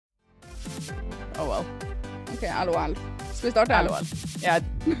Oh well. Okay, LOL. Ska vi starta? LOL. Yeah.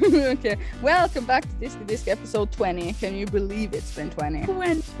 Okay. Welcome back to Disc episode 20. Can you believe it's been 20?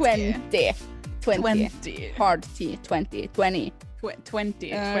 20. Hard T. 20. 20.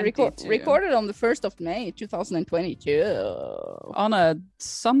 Recorded on the 1st of May 2022. On a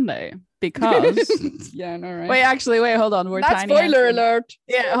Sunday because yeah, I know, right? Wait, hold on. We're That's tiny. spoiler alert.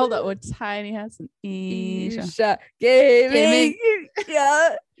 Yeah, hold on. We're Tiny has an Isha. Gaming.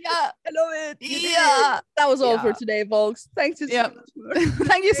 Yeah, I love it. Yeah. That was all for today, folks. Thanks so much.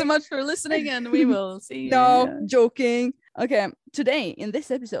 Thank you so much for listening, and we will see you. No, joking. Okay, today in this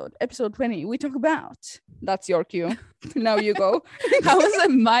episode 20, we talk about. That's your cue. Now you go. How was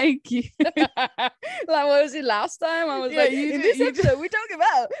it my cue? Like, what was it last time? I was like, in this episode, we talk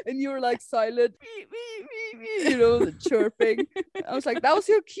about, and you were like silent, you know, the chirping. I was like, that was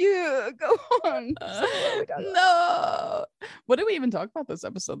your cue. Go on. No. What do we even talk about this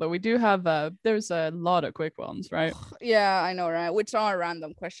episode, though? We do have, there's a lot of quick ones, right? Yeah, I know, right? Which are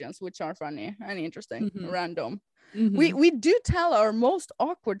random questions, which are funny and interesting. Random. Mm-hmm. We do tell our most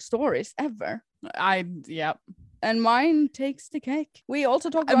awkward stories ever. And mine takes the cake. We also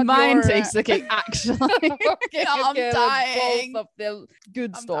talk about mine takes the cake, actually. Okay, I'm dying. Both of the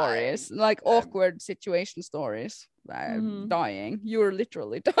good stories, dying. Like awkward situation stories. I'm dying. You're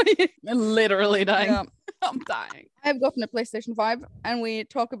literally dying. Literally dying. Yeah. I'm dying. I've gotten a PlayStation 5 and we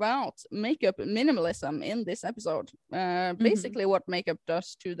talk about makeup minimalism in this episode. Basically what makeup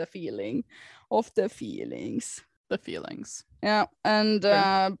does to the feeling of the feelings. The feelings. Yeah, and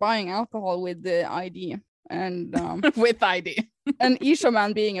buying alcohol with the ID. And with ID. And Isha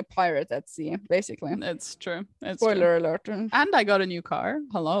man being a pirate at sea, basically. It's true. Spoiler alert. And I got a new car.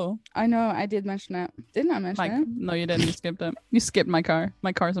 Hello. I know, I did mention it. Didn't I mention it? No, you didn't. You skipped it. You skipped my car.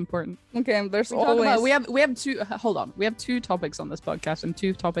 My car's important. Okay, there's always... we have two... Hold on. We have two topics on this podcast and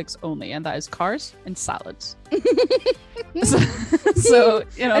two topics only, and that is cars and salads. so,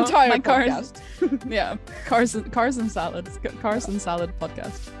 you know, entire my podcast. Cars and salads. Cars and salad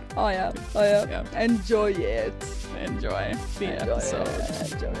podcast. Oh yeah. Enjoy it. Enjoy the episode.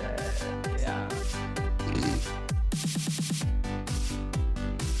 Enjoy it. Yeah.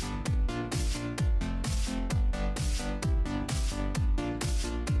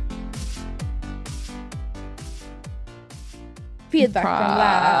 Feedback from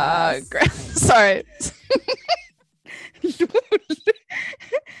last. Sorry.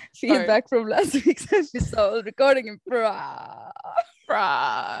 Feedback from last week's episode. Recording in progress.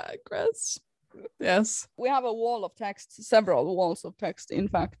 Yes. We have a wall of text, several walls of text, in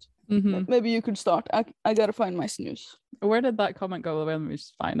fact. Maybe you could start. I gotta find my snooze. Where did that comment go? Let me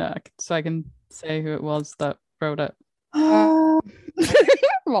just find it so I can say who it was that wrote it.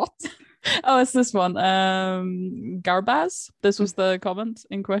 What? Oh, it's this one. Garbaz. This was the comment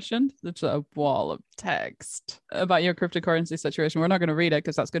in question. It's a wall of text about your cryptocurrency situation. We're not going to read it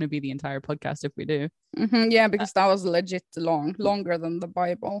because that's going to be the entire podcast if we do. Yeah, because that was legit longer than the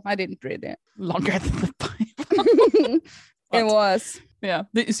Bible. I didn't read it. Longer than the Bible. It was. Yeah.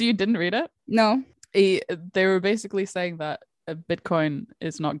 So you didn't read it? No. They were basically saying that Bitcoin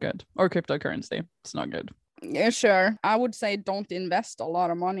is not good, or cryptocurrency. It's not good. Yeah, sure. I would say don't invest a lot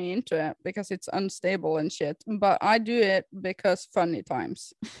of money into it because it's unstable and shit. But I do it because funny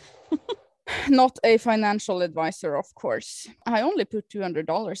times. Not a financial advisor, of course. I only put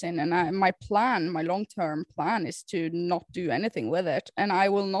 $200 in, and my long-term plan is to not do anything with it. And I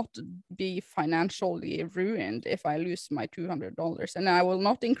will not be financially ruined if I lose my $200. And I will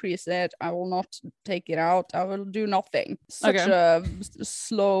not increase it. I will not take it out. I will do nothing. Such a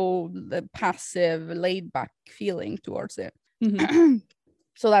slow, passive, laid-back feeling towards it.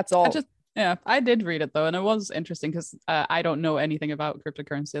 So that's all. I did read it though, and it was interesting because I don't know anything about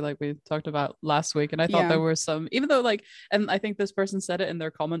cryptocurrency like we talked about last week, and I thought there were some, even though like, and I think this person said it in their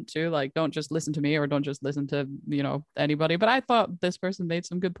comment too, like don't just listen to me or don't just listen to, you know, anybody, but I thought this person made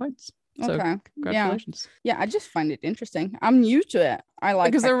some good points. So congratulations. Yeah, I just find it interesting. I'm new to it. I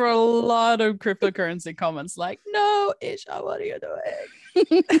like because there were a lot of cryptocurrency comments like, no, Isha, what are you doing?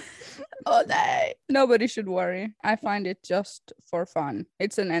 Oh, no. Nobody should worry. I find it just for fun.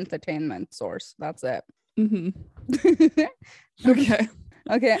 It's an entertainment source. That's it. Okay.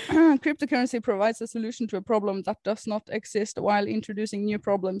 Cryptocurrency provides a solution to a problem that does not exist while introducing new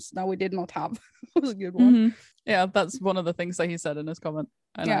problems that we did not have. That was a good one. Yeah, that's one of the things that he said in his comment,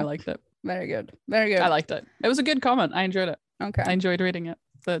 and I liked it. Very good. I liked it. It was a good comment. I enjoyed it. Okay. I enjoyed reading it.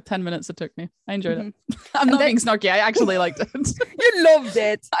 The 10 minutes it took me. I enjoyed it. I'm not being snarky. I actually liked it. You loved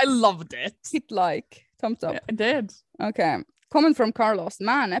it. I loved it. Hit like. Thumbs up. Yeah, I did. Okay. Comment from Carlos.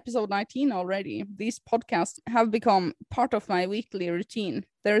 Man, episode 19 already. These podcasts have become part of my weekly routine.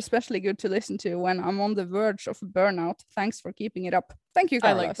 They're especially good to listen to when I'm on the verge of burnout. Thanks for keeping it up. Thank you,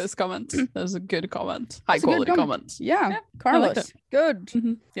 Carlos. I like this comment. That was a good comment. High quality comment. Yeah, Carlos. Good.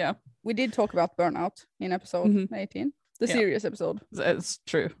 Mm-hmm. Yeah. We did talk about burnout in episode 18. The serious episode. It's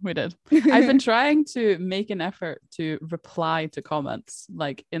true. We did. I've been trying to make an effort to reply to comments,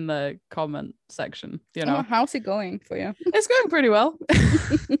 like in the comment section, you know. Oh, how's it going for you? It's going pretty well.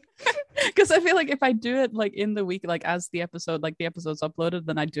 Because I feel like if I do it like in the week, like as the episode's uploaded,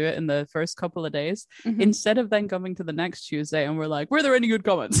 then I do it in the first couple of days instead of then coming to the next Tuesday and we're like, were there any good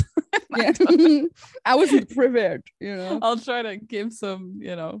comments? Yeah. I wasn't prepared, you know. I'll try to give some,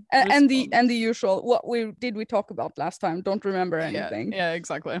 you know, and the usual. What we talk about last time? Don't remember anything. Yeah,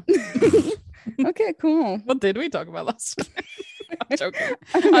 exactly. Okay, cool. What did we talk about last time? I'm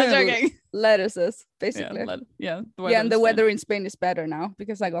joking. Lettuces, basically. Yeah, and the weather in Spain is better now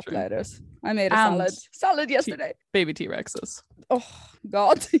because I got lettuce. I made a salad yesterday. Baby T-Rexes. Oh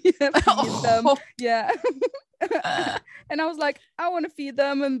God. Feed them. Yeah. And I was like, I want to feed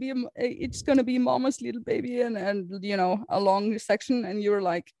them and it's gonna be mama's little baby and you know, a long section, and you were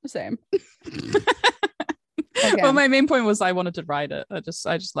like, same. Okay. Well, my main point was I wanted to ride it. I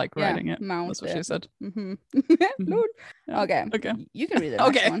just like riding it. That's what she said. Lord. Okay. You can read it.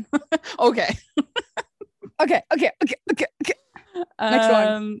 Okay. Okay. Okay. Next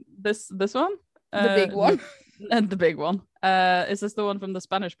one. This one. The big one. The big one. Is this the one from the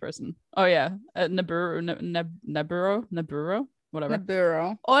Spanish person? Oh yeah, Neburo, whatever.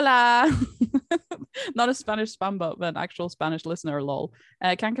 Neburo. Hola. Not a Spanish spam bot, but an actual Spanish listener. Lol.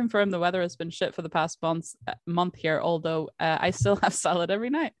 Can confirm the weather has been shit for the past month here. Although I still have salad every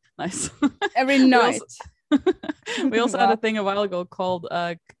night. Nice. Every night. We also had a thing a while ago called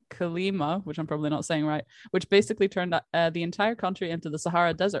Kalima, which I'm probably not saying right, which basically turned the entire country into the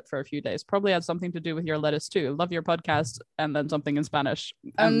Sahara Desert for a few days. Probably had something to do with your lettuce too. Love your podcast, and then something in Spanish,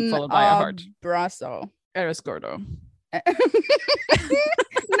 and followed by a heart. Brazo. Eres gordo. That's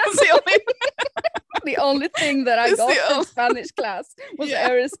the only thing that I got from Spanish class was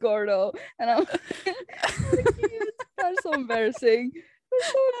Eres gordo, and I'm that's so embarrassing.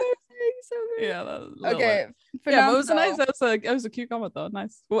 Yeah. Okay. Yeah, but it was nice. It was a cute comment though.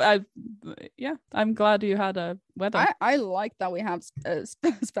 Nice. Well, I'm glad you had a weather. I like that we have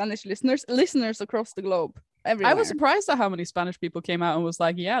Spanish listeners across the globe. Everywhere. I was surprised at how many Spanish people came out and was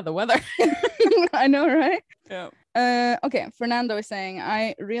like, yeah, the weather. I know, right? Yeah. Okay. Fernando is saying,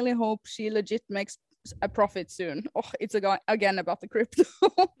 I really hope she legit makes a profit soon. Oh, it's again about the crypto.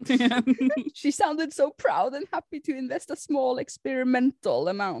 She sounded so proud and happy to invest a small experimental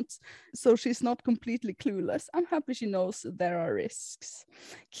amount, so she's not completely clueless. I'm happy she knows there are risks.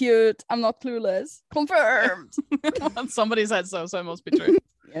 Cute. I'm not clueless. Confirmed. Somebody said so it must be true.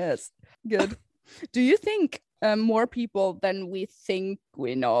 Yes. Good. Do you think more people than we think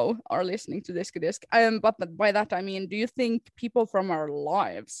we know are listening to Disco Disc? But by that I mean, do you think people from our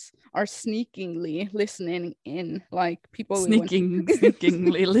lives are sneakingly listening in, like people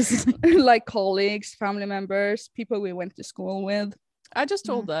sneakingly listening, like colleagues, family members, people we went to school with? I just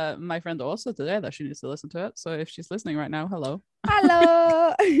told my friend also today that she needs to listen to it. So if she's listening right now, hello.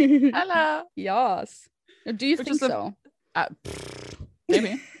 Hello. Yes. Do you think so?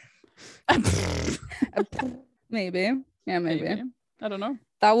 Maybe. Maybe. Yeah, maybe. I don't know.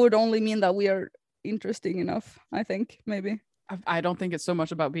 That would only mean that we are interesting enough, I think. Maybe. I don't think it's so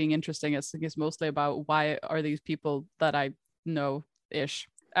much about being interesting. It's mostly about why are these people that I know ish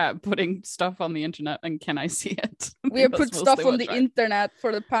putting stuff on the internet, and can I see it? We have put stuff on the internet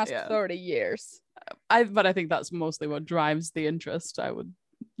for the past 30 years. But I think that's mostly what drives the interest, I would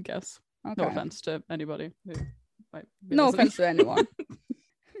guess. Okay. No offense to anybody who might be no listening. Offense to anyone.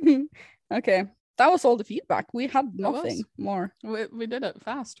 Okay, that was all the feedback. We had nothing more. We did it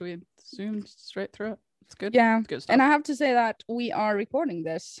fast. We zoomed straight through it. It's good. Yeah, it's good stuff. And I have to say that we are recording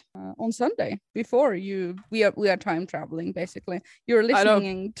this on Sunday before you. We are time traveling basically. You're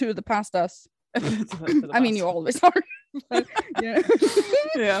listening to the past us. I mean, you always are. But,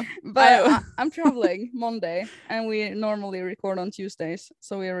 yeah. But I'm traveling Monday, and we normally record on Tuesdays,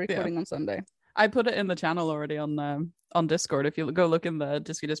 so we are recording on Sunday. I put it in the channel already on Discord. If you go look in the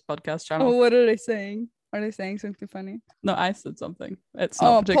Disky Disc podcast channel. Oh, what are they saying? Are they saying something funny? No, I said something. It's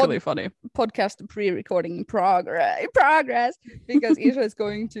not particularly funny. Podcast pre-recording in progress, because Isha is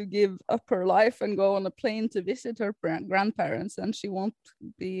going to give up her life and go on a plane to visit her grandparents, and she won't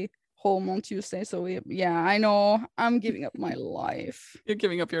be home on Tuesday. So I know I'm giving up my life. You're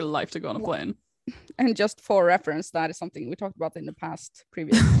giving up your life to go on a plane. And just for reference, that is something we talked about in the past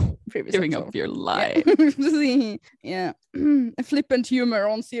previous giving episode. up your life. Yeah. Flippant humor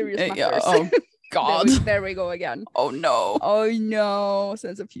on serious matters. Oh God. there we go again. Oh no,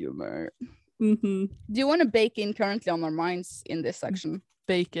 sense of humor. Mm-hmm. Do you want to bake in currently on our minds in this section?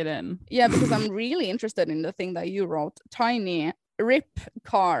 Bake it in. Yeah, because I'm really interested in the thing that you wrote. Tiny rip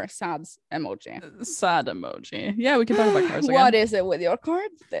car sad emoji. Sad emoji. Yeah, we can talk about cars again. What is it with your car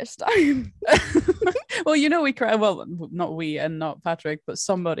this time? Well, we well, not we and not Patrick, but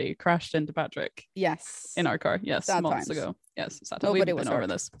somebody crashed into Patrick. Yes. In our car. Yes, sad months times. ago. Yes, Nobody we've been was over hurt.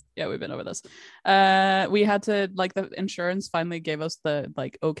 this. Yeah, we've been over this. We had to the insurance finally gave us the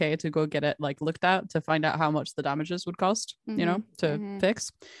okay to go get it looked at to find out how much the damages would cost, to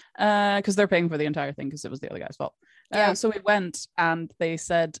fix. Because they're paying for the entire thing because it was the other guy's fault. So we went and they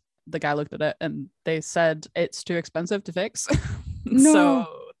said the guy looked at it and they said it's too expensive to fix. No. So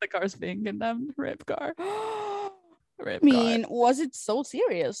the car's being condemned. Rip car. Rip car. Was it so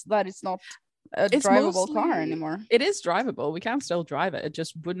serious that it's not a drivable car anymore? It is drivable. We can still drive it. It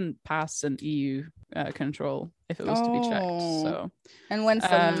just wouldn't pass an EU control if it was to be checked. So, and when's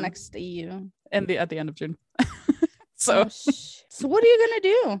the next EU? At the end of June. So what are you gonna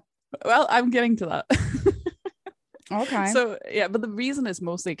do? Well, I'm getting to that. Okay. So yeah, but the reason is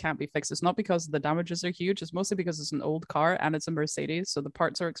mostly it can't be fixed. It's not because the damages are huge. It's mostly because it's an old car and it's a Mercedes, so the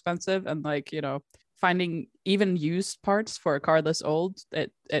parts are expensive, and finding even used parts for a car this old,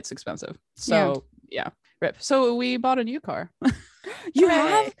 it's expensive. So yeah, rip. So we bought a new car. You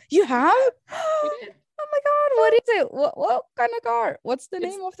have? We did. Oh my God, what is it? What kind of car? What's the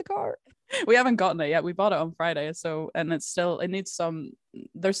name of the car? We haven't gotten it yet. We bought it on Friday, and it needs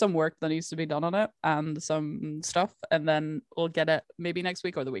there's some work that needs to be done on it and some stuff, and then we'll get it maybe next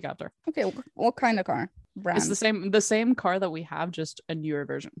week or the week after. Okay, what kind of car? Brand? It's the same car that we have, just a newer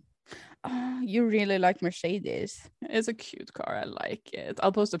version. Oh, you really like Mercedes. It's a cute car. I like it.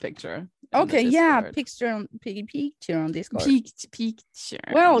 I'll post a picture. Okay, yeah, picture on Discord. Picture.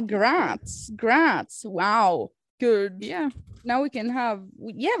 Well, grats. Wow, good. Yeah. Now we can have.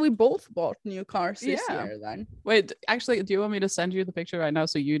 We both bought new cars this year. Then. Wait, actually, do you want me to send you the picture right now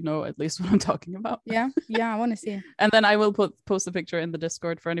so you know at least what I'm talking about? Yeah, I want to see. And then I will post the picture in the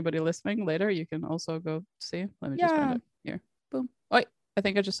Discord for anybody listening later. You can also go see. Let me just find it here. Boom. Wait. I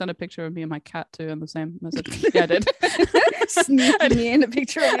think I just sent a picture of me and my cat too in the same message. Yeah, I did. Sneaking me in a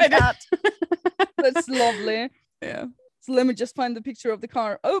picture of your cat. That's lovely. Yeah. So let me just find the picture of the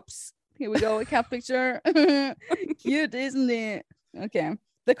car. Oops. Here we go. A cat picture. Cute, isn't it? Okay.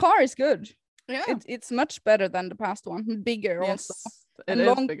 The car is good. Yeah. It's much better than the past one. Bigger also. It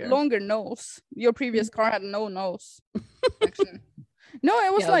is bigger. Longer nose. Your previous car had no nose. Actually. No,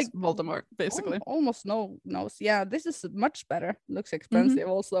 it was like Voldemort, basically. Almost no nose. Yeah, this is much better. Looks expensive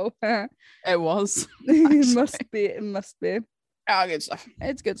also. It was. It must be. Oh, good stuff.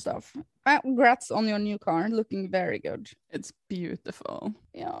 It's good stuff. Congrats on your new car. Looking very good. It's beautiful.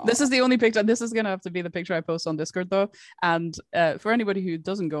 Yeah. This is the only picture. This is going to have to be the picture I post on Discord, though. And for anybody who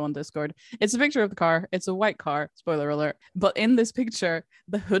doesn't go on Discord, it's a picture of the car. It's a white car. Spoiler alert. But in this picture,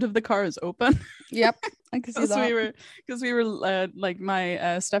 the hood of the car is open. Yep. I can see that. Because we were my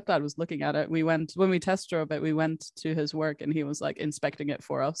stepdad was looking at it. When we test drove it, we went to his work and he was inspecting it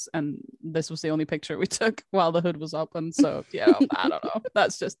for us. And this was the only picture we took while the hood was open. So yeah, I don't know.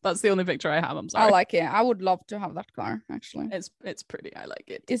 That's the only picture I have. I'm sorry. I like it. I would love to have that car actually. It's pretty. I like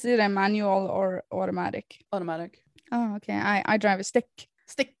it. Is it a manual or automatic? Automatic. Oh, okay. I drive a stick.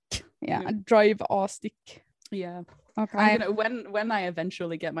 Yeah, I drive a stick. Yeah. Okay. When I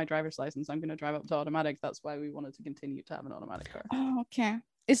eventually get my driver's license, I'm gonna drive up to automatic. That's why we wanted to continue to have an automatic car. Oh, okay.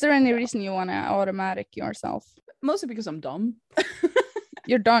 Is there any reason you want to automatic yourself? Mostly because I'm dumb.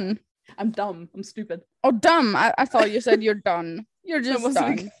 You're done. I'm dumb. I'm stupid. Oh, dumb. I thought you said you're done. You're just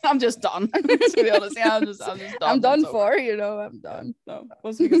done. I'm just done. To be honest, yeah, I'm just done. I'm done for, I'm done. No,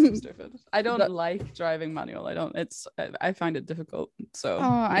 mostly because I'm stupid. I don't like driving manual. I find it difficult. So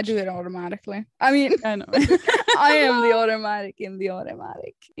I do it automatically. I mean, I know. I am the automatic in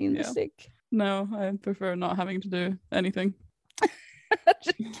the stick. No, I prefer not having to do anything.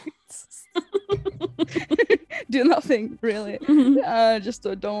 Do nothing really. Just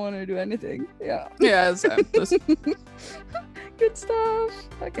don't want to do anything. Yeah. It's good stuff.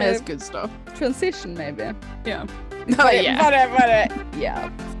 Okay. It's good stuff. Transition maybe. Yeah. But yeah.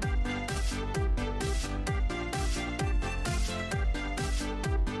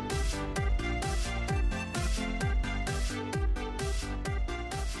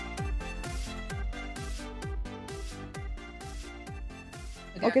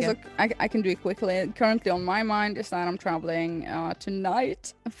 Okay, so I can do it quickly. Currently on my mind is that I'm traveling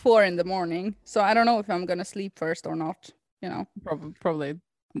tonight, 4 a.m. So I don't know if I'm gonna sleep first or not. You know, probably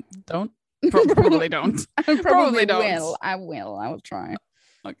don't. Probably don't. Probably don't. I will try.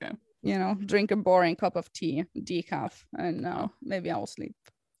 Okay. You know, drink a boring cup of tea, decaf, and maybe I will sleep.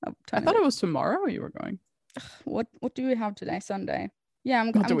 I thought it was tomorrow you were going. What do we have today? Sunday. Yeah,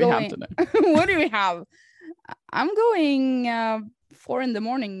 I'm going. We have today? What do we have? I'm going 4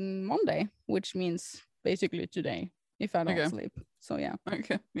 a.m. Monday, which means basically today if I don't sleep. So yeah.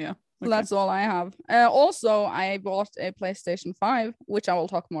 Okay. Yeah. Okay. That's all I have. Also, I bought a PlayStation 5, which I will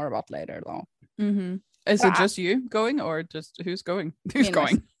talk more about later though. Mm-hmm. Is it just you going or just who's going? Who's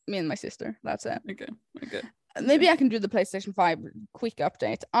going? Me and my sister. That's it. Okay. Maybe I can do the PlayStation 5 quick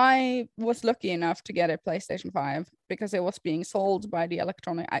update. I was lucky enough to get a PlayStation 5 because it was being sold by the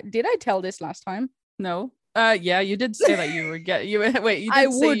electronic. Did I tell this last time? No. Yeah, you did say that you were getting. You did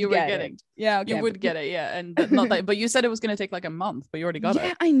say you were getting. It. Yeah, okay, you would get it. Yeah, and not that. But you said it was going to take like a month, but you already got it.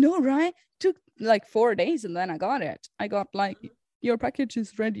 Yeah, I know, right? Took like 4 days, and then I got it. I got like your package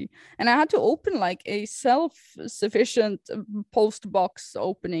is ready, and I had to open like a self-sufficient post box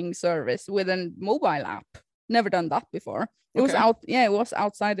opening service with a mobile app. Never done that before. It was it was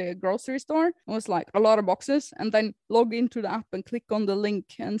outside a grocery store. It was like a lot of boxes, and then log into the app and click on the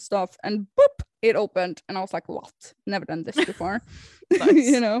link and stuff, and boop, it opened. And I was like, what? Never done this before.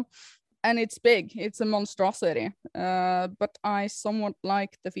 You know, and it's big. It's a monstrosity. But I somewhat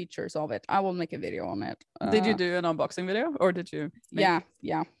like the features of it. I will make a video on it. Did you do an unboxing video or did you? Yeah.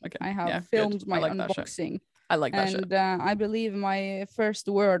 Okay. I have filmed my unboxing. I like that shit. And I believe my first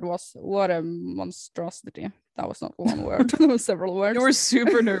word was, what a monstrosity. That was not one word. There were several words. You were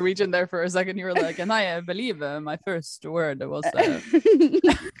super Norwegian there for a second. You were like, and I believe my first word was...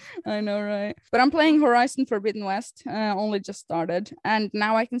 I know, right? But I'm playing Horizon Forbidden West. Only just started. And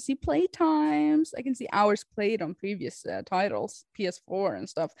now I can see play times. I can see hours played on previous titles, PS4 and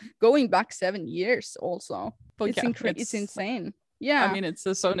stuff. Going back 7 years also. But it's insane. Yeah. I mean, it's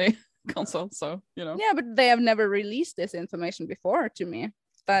a Sony console, so, you know. Yeah, but they have never released this information before to me.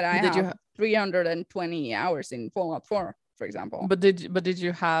 That I have 320 hours in Fallout 4, for example. But did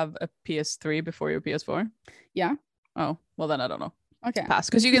you have a PS3 before your PS4? Yeah. Oh, well then I don't know. Okay.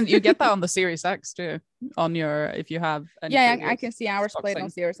 Pass, because you get that on the Series X too. On your, if you have any. Yeah, I can see hours played on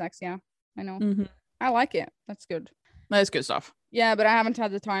Series X. Yeah, I know. Mm-hmm. I like it. That's good. That's good stuff. Yeah, but I haven't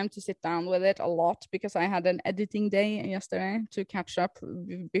had the time to sit down with it a lot because I had an editing day yesterday to catch up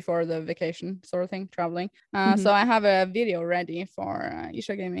before the vacation sort of thing, traveling. So I have a video ready for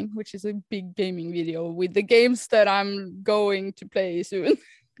Isha Gaming, which is a big gaming video with the games that I'm going to play soon.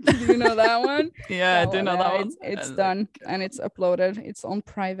 Do you know that one? Yeah, I do know that one. It's done and it's uploaded. It's on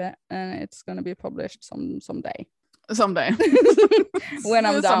private and it's going to be published someday. Someday. When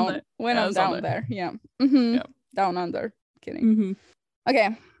I'm down. Someday. I'm down there. Yeah. Mm-hmm. Yeah. Down under. Kidding. Mm-hmm.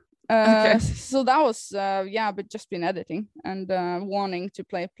 Okay. So that was but just been editing and wanting to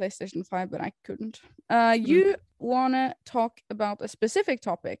play PlayStation 5, but I couldn't. You wanna talk about a specific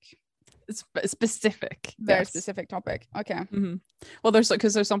topic? Specific. Very specific topic. Okay. Mm-hmm. Well, there's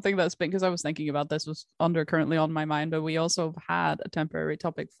something that's been, because I was thinking about this, was currently on my mind, but we also had a temporary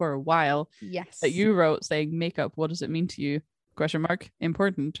topic for a while. Yes. That you wrote saying makeup. What does it mean to you? ?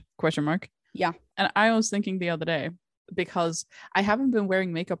 Important ? Yeah. And I was thinking the other day, because I haven't been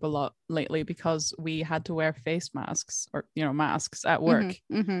wearing makeup a lot lately because we had to wear face masks or masks at work,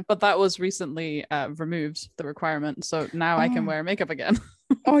 but that was recently removed, the requirement, so now I can wear makeup again.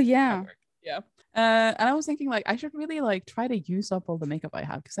 Oh yeah. Yeah. And I was thinking like I should really like try to use up all the makeup I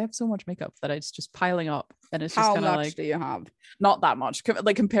have because I have so much makeup that it's just piling up, and it's just how kind of much like, do you have? Not that much,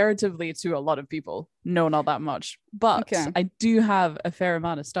 like comparatively to a lot of people. No, not that much, but I do have a fair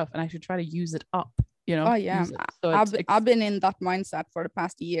amount of stuff and I should try to use it up. Oh yeah. So I've been in that mindset for the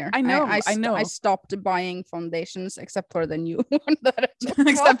past year. I know. I stopped buying foundations except for the new one that I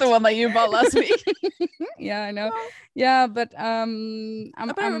except the one that you bought last week. Yeah, I know. Yeah, but I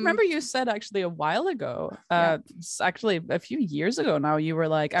remember you said actually a while ago, actually a few years ago now, you were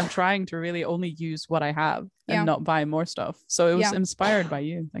like, I'm trying to really only use what I have and not buy more stuff. So it was inspired by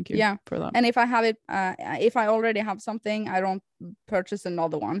you. Thank you for that. And if I have it, if I already have something, I don't purchase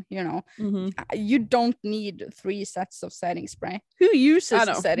another one. You don't need 3 sets of setting spray. Who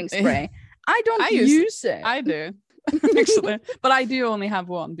uses setting spray? I don't use it. I do. Actually, but I do only have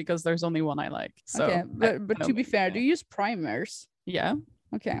one because there's only one I like. So okay, but to be fair, do you use primers? Yeah.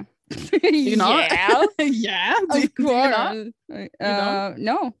 Okay. Do you not? Yeah. Of course. You don't?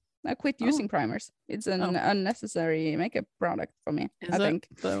 No, I quit using primers. It's an unnecessary makeup product for me. I think.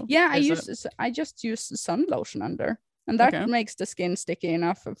 So, yeah, I just use sun lotion under. And that makes the skin sticky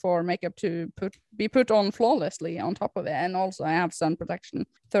enough for makeup to be put on flawlessly on top of it. And also I have sun protection,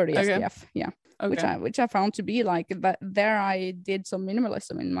 30 SPF. Yeah. Which I found to be like that. There I did some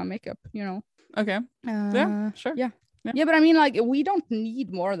minimalism in my makeup, you know. Okay. Yeah, sure. Yeah. But I mean, like, we don't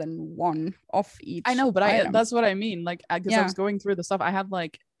need more than one of each. I know, but that's what I mean. Like, because I was going through the stuff. I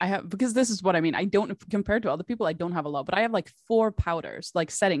have because this is what I mean. I don't, compared to other people, I don't have a lot, but I have like 4 powders, like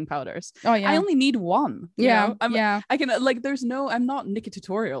setting powders. Oh yeah. I only need one. You know? I can like, I'm not Nikki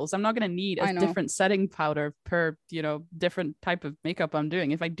Tutorials. I'm not gonna need a different setting powder per, you know, different type of makeup I'm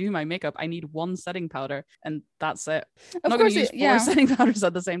doing. If I do my makeup, I need one setting powder, and that's it. I'm not gonna use 4 setting powders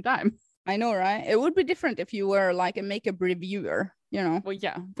at the same time. I know, right? It would be different if you were like a makeup reviewer, you know. Well,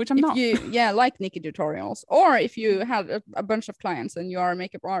 yeah, which I'm not. Like Nikki Tutorials, or if you had a bunch of clients and you are a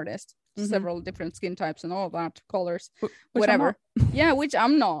makeup artist, several different skin types and all that, colors, whatever. Which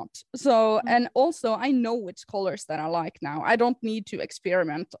I'm not. So, and also I know which colors that I like now. I don't need to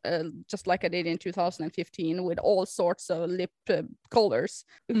experiment just like I did in 2015 with all sorts of lip colors.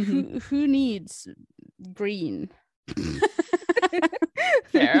 Who needs green?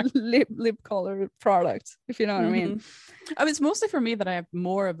 lip color product, if you know what I mean. I mean, it's mostly for me that I have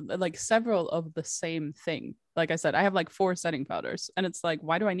more of like several of the same thing. Like I said, I have like 4 setting powders, and it's like,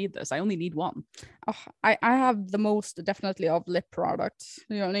 why do I need this? I only need one. I have the most definitely of lip products.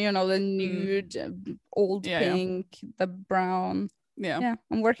 You know the nude, old pink, the brown. Yeah,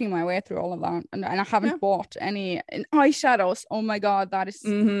 I'm working my way through all of that, and I haven't bought any eyeshadows. Oh my god, that is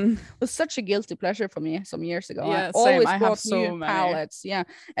was such a guilty pleasure for me some years ago. Yeah, I always I bought so new many palettes. Yeah,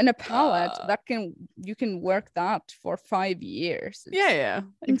 and a palette that you can work that for 5 years. It's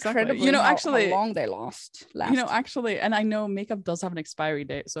incredible. You know, how long they last. You know, actually, and I know makeup does have an expiry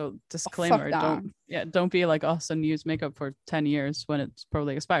date, so disclaimer: don't be like us and use makeup for 10 years when it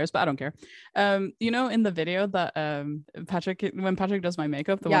probably expires. But I don't care. You know, in the video that when Patrick does my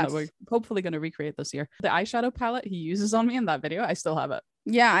makeup, the one that we're hopefully going to recreate this year, the eyeshadow palette he uses on me in that video, I still have it.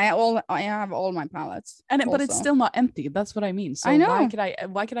 Yeah, I have all my palettes, but it's still not empty. That's what I mean. So I know.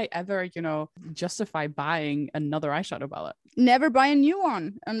 Why could I ever, you know, justify buying another eyeshadow palette? Never buy a new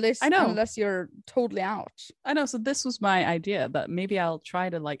one unless you're totally out. I know. So this was my idea, that maybe I'll try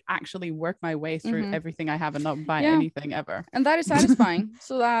to like actually work my way through everything I have and not buy anything ever. And that is satisfying,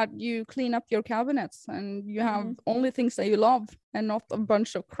 so that you clean up your cabinets and you have only things that you love, and not a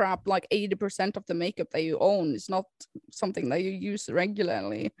bunch of crap. Like 80% of the makeup that you own is not something that you use regularly.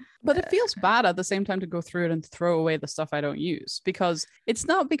 But it feels bad at the same time to go through it and throw away the stuff I don't use, because it's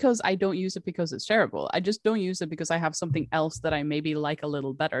not because I don't use it because it's shareable. I just don't use it because I have something else that I maybe like a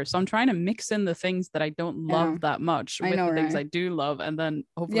little better. So I'm trying to mix in the things that I don't love that much with the things I do love, and then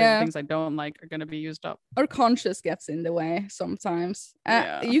hopefully the things I don't like are going to be used up. Or conscious gets in the way sometimes.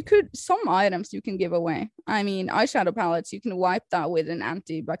 Some items you can give away. I mean, eyeshadow palettes, you can wipe that with an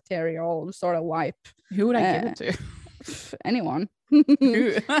antibacterial sort of wipe. Who would I give it to? Anyone.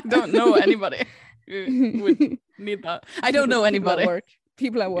 I don't know anybody who would need that. I don't know anybody.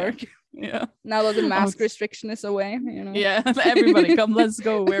 People at work. Yeah. Now that the mask restriction is away, you know. Yeah, everybody come, let's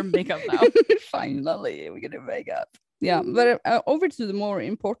go wear makeup now. Finally, we're gonna makeup. Yeah, but over to the more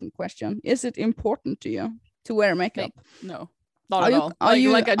important question: is it important to you to wear makeup? No, not at all. Are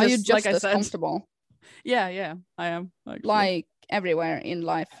you just as comfortable? Yeah, I am. Actually. Like everywhere in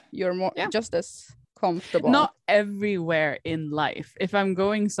life, you're just as comfortable. Not everywhere in life. If I'm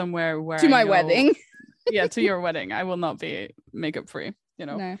going somewhere where to my wedding, to your wedding, I will not be makeup free. You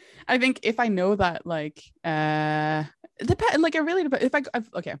know, no. I think if I know that, like, it really depends.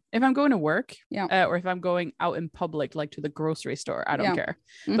 If I'm going to work, or if I'm going out in public, like to the grocery store, I don't care.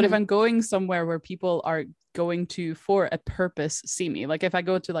 But if I'm going somewhere where people are going to for a purpose see me, like if I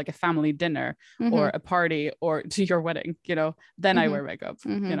go to like a family dinner or a party or to your wedding, you know, then I wear makeup,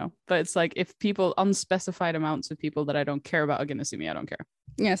 you know. But it's like if people, unspecified amounts of people that I don't care about are gonna see me, I don't care.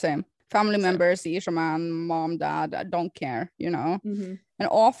 Yeah, same. Family members, man, mom, dad, I don't care, you know. And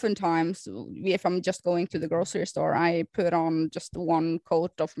oftentimes, if I'm just going to the grocery store, I put on just one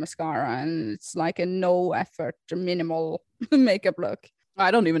coat of mascara, and it's like a no effort, minimal makeup look.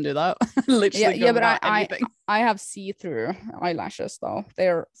 I don't even do that. Literally, but I have see-through eyelashes though.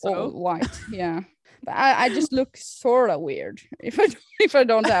 They're all white. Yeah. But I just look sort of weird if I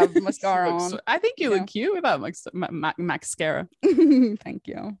don't have mascara on. I think you look cute without mascara. Thank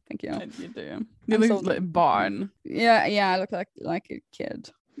you. You do. You look like a barn. Yeah. I look like a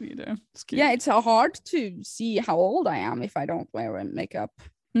kid. You do. It's cute. Yeah, it's hard to see how old I am if I don't wear makeup.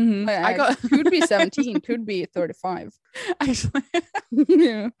 I could be 17, could be 35. Actually.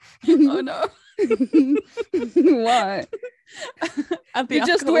 Yeah. Oh no. Why? You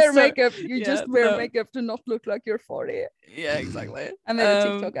just wear makeup. You just wear makeup to not look like you're 40. Yeah, exactly. I made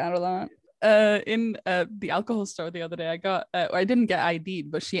a TikTok out of that. In the alcohol store the other day, I didn't get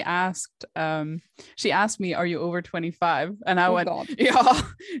ID'd, but she asked me, "Are you over 25?" And I went, God. "Yeah,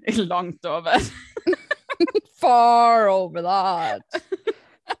 långt over." Far over that.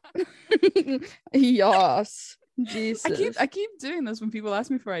 Yes. Jesus. I keep doing this when people ask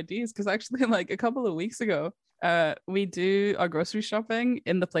me for IDs, because actually, like a couple of weeks ago, we do our grocery shopping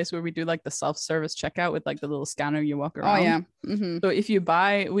in the place where we do like the self-service checkout with like the little scanner you walk around. Oh yeah. Mm-hmm. So if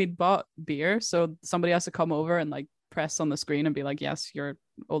we'd bought beer, so somebody has to come over and like press on the screen and be like, "Yes, you're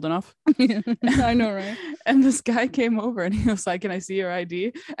old enough." I know, right? And this guy came over and he was like, "Can I see your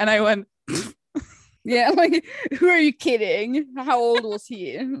ID?" And I went, yeah, like, who are you kidding? How old was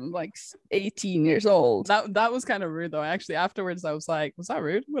he? Like 18 years old. That was kind of rude though. Actually, afterwards I was like, "Was that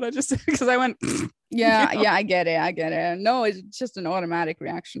rude? What I just said?" Because I went, yeah, yeah, I get it. No, it's just an automatic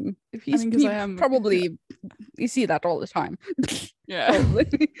reaction. If he's probably you see that all the time. Yeah.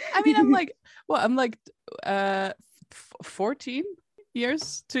 I mean, I'm like 14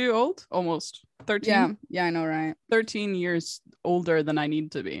 years too old, almost 13. Yeah, I know, right? 13 years older than I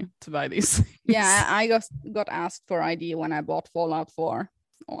need to be to buy these things. Yeah, I got asked for ID when I bought Fallout 4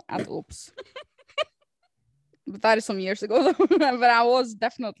 at Oops. But that is some years ago though. But I was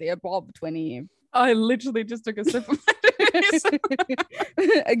definitely above 20. I literally just took a sip of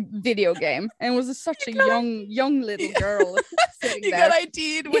a video game, and was such a young little girl sitting you there. Got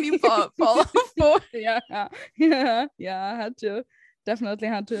ID'd when you bought Fallout 4. Yeah, I had to. Definitely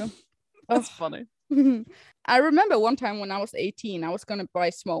had to. That's funny. I remember one time when I was 18, I was going to buy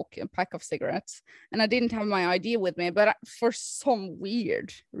a pack of cigarettes, and I didn't have my ID with me, but for some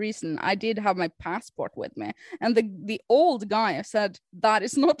weird reason, I did have my passport with me. And the old guy said, "That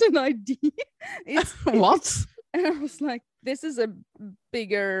is not an ID." It's what? And I was like, this is a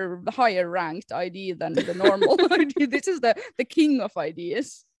bigger, higher ranked ID than the normal ID. This is the king of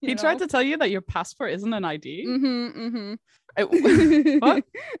IDs. He tried to tell you that your passport isn't an ID? What?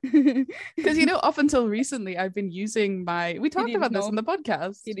 Because up until recently I've been using we talked about this on the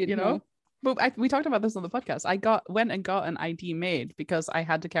podcast. He didn't know. But we talked about this on the podcast. I went and got an ID made because I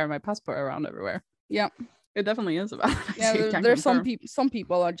had to carry my passport around everywhere. Yeah, it definitely is about there's some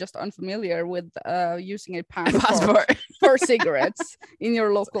people are just unfamiliar with using a passport for cigarettes in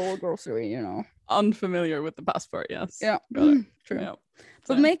your local grocery. Unfamiliar with the passport. Yes. Yeah. True. Yeah.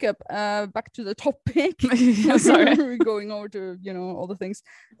 But makeup, back to the topic. Sorry. We're going over to all the things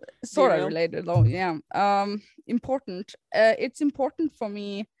sort of related though. Yeah. Important. It's important for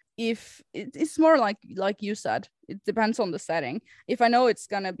me if it's more like you said, it depends on the setting. If I know it's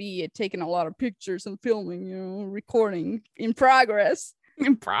gonna be taking a lot of pictures and filming, recording in progress.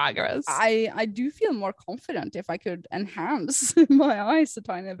 I do feel more confident if I could enhance my eyes a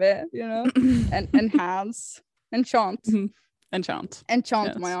tiny bit, and enhance. Enchant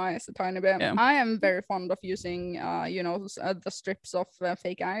my eyes a tiny bit. Yeah. I am very fond of using the strips of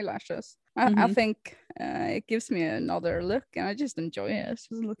fake eyelashes. I think it gives me another look, and I just enjoy it. It's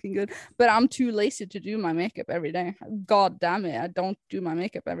just looking good. But I'm too lazy to do my makeup every day. God damn it, I don't do my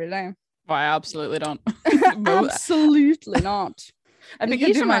makeup every day. Well, I absolutely don't. Absolutely not. I think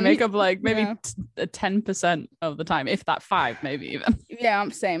I do my makeup like maybe 10% of the time, if that 5, maybe even. Yeah,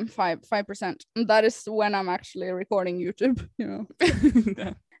 same 5%. That is when I'm actually recording YouTube,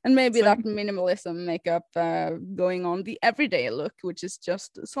 And maybe that minimalism makeup going on the everyday look, which is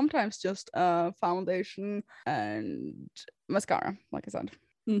sometimes just foundation and mascara, like I said.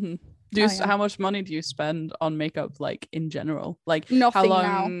 Mm-hmm. How much money do you spend on makeup, like in general? Like nothing how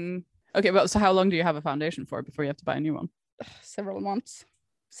long? Now. Okay, but so how long do you have a foundation for before you have to buy a new one? Several months.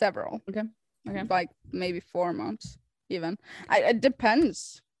 Okay. Like maybe 4 months even. It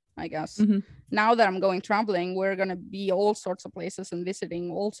depends, I guess. Mm-hmm. Now that I'm going traveling, we're gonna be all sorts of places and visiting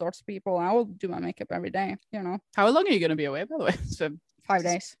all sorts of people. I will do my makeup every day. How long are you gonna be away, by the way? So 5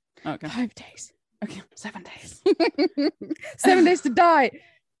 days. Okay. 5 days. Okay, 7 days. 7 days to die.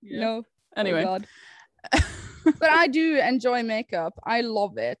 Yeah. Anyway. Oh God. But I do enjoy makeup. I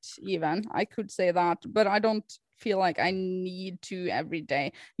love it. Even I could say that, but I don't feel like I need to every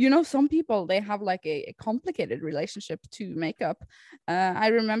day. Some people, they have like a complicated relationship to makeup. I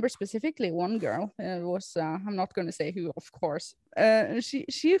remember specifically one girl was I'm not going to say who, of course.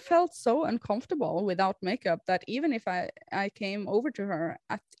 She felt so uncomfortable without makeup that even if I came over to her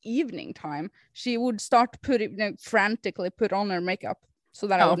at evening time, she would start frantically put on her makeup so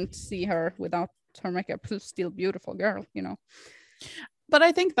that I wouldn't see her without her makeup. Still beautiful girl. But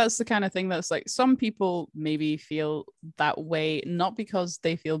I think that's the kind of thing that's like, some people maybe feel that way, not because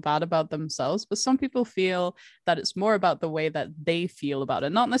they feel bad about themselves, but some people feel that it's more about the way that they feel about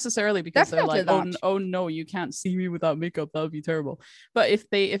it. Not necessarily because Definitely they're like, oh no, you can't see me without makeup. That would be terrible. But if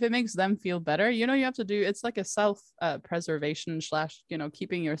it makes them feel better, you have to do, it's like a self preservation /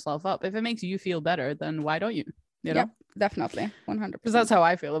 keeping yourself up. If it makes you feel better, then why don't you? You know? Definitely 100%. Because that's how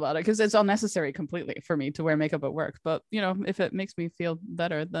I feel about it, because it's unnecessary completely for me to wear makeup at work, but if it makes me feel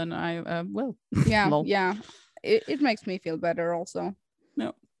better, then I will. Yeah it makes me feel better also.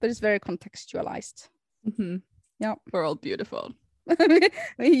 No, but it's very contextualized. Mm-hmm. Yeah, we're all beautiful.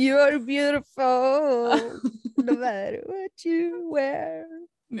 You're beautiful no matter what you wear.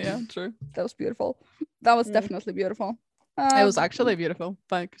 Yeah, true. That was beautiful. That was definitely beautiful. It was actually beautiful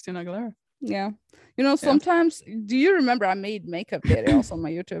by Christina Aguilera. Yeah. Sometimes, do you remember I made makeup videos on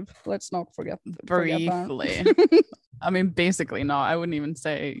my YouTube? Let's not forget briefly. I mean, basically not. I wouldn't even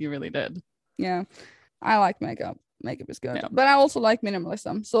say you really did. Yeah. I like makeup. Makeup is good. Yeah. But I also like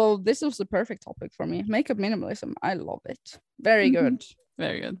minimalism. So this was the perfect topic for me. Makeup minimalism. I love it. Very good.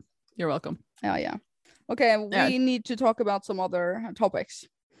 Very good. You're welcome. Yeah. Okay, we need to talk about some other topics.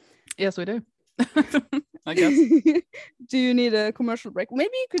 Yes, we do. I guess. Do you need a commercial break?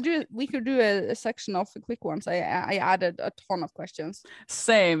 Maybe we could do a section of the quick ones. I added a ton of questions.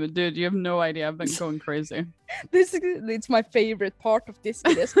 Same, dude. You have no idea. I've been going crazy. It's my favorite part of this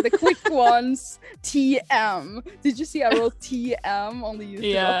video. The quick ones. TM. Did you see I wrote TM on the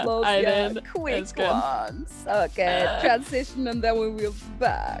YouTube upload? I did. Quick ones. Okay. Transition, and then we will be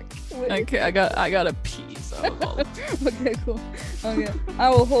back. Okay, I got a pee. So okay, cool. Okay, I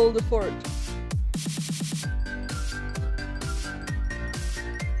will hold the fort.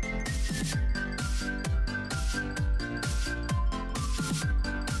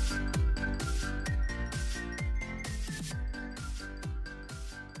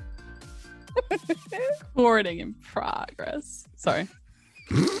 Recording in progress. Sorry.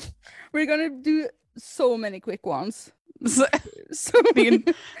 We're gonna do so many quick ones. So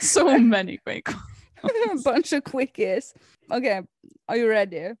many quick ones. A bunch of quickies. Okay, are you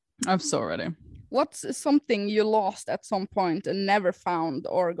ready? I'm so ready. What's something you lost at some point and never found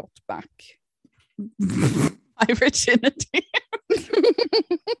or got back? My virginity.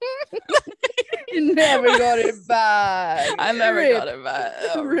 You never got it back. I never got it back.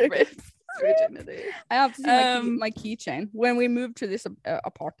 Virginity. I have to see my keychain. When we moved to this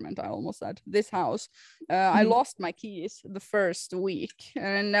apartment, I almost said this house, I lost my keys the first week and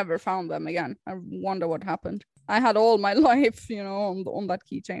I never found them again. I wonder what happened. I had all my life, on that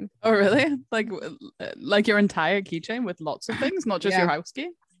keychain. Oh, really? Like your entire keychain with lots of things, not just your house key?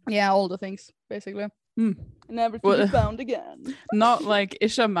 Yeah, all the things, basically. Never to be found again. Not like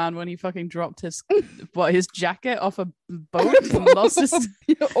Isha Man when he fucking dropped his jacket off a boat and lost his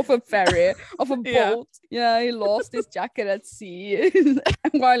off a ferry, off a boat. Yeah, he lost his jacket at sea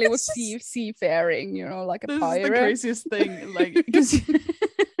while he was seafaring, like a pirate. This is the craziest thing, because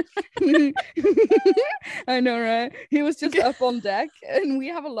I know, right? He was just up on deck, and we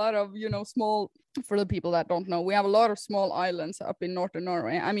have a lot of, small. For the people that don't know, we have a lot of small islands up in northern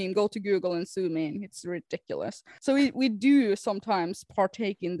Norway. I mean, go to Google and zoom in. It's ridiculous. So we do sometimes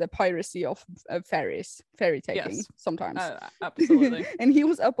partake in the piracy of ferry taking sometimes. Absolutely. And he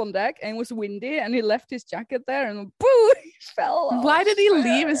was up on deck and it was windy and he left his jacket there and boo, he fell off. Why did he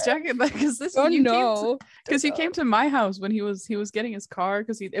leave his jacket there? Because he came to my house when he was getting his car,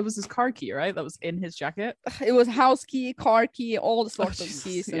 because it was his car key, right? That was in his jacket. It was house key, car key, all the sorts of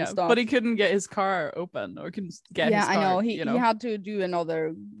keys and stuff. But he couldn't get his car open or couldn't get his car. I know. He had to do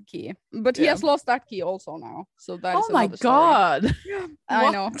another key, but he has lost that key also now. So that is my god. I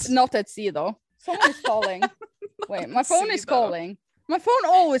know. Not at sea though. Someone is calling. Wait, my phone is calling. My phone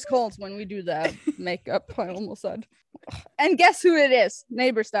always calls when we do the makeup. I almost said. And guess who it is?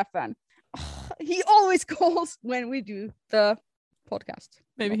 Neighbor Stefan. He always calls when we do the podcast.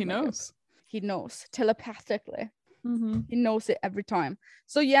 Maybe he knows. He knows telepathically. Mm-hmm. He knows it every time.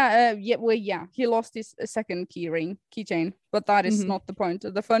 So he lost his second keychain, but that is not the point.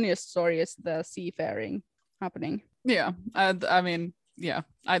 The funniest story is the seafaring happening. Yeah, I mean,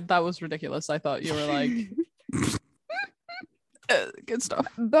 that was ridiculous. I thought you were like good stuff.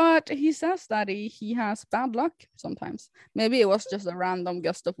 But he says that he has bad luck sometimes. Maybe it was just a random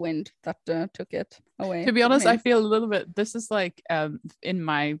gust of wind that took it away. To be honest, I feel a little bit. This is like in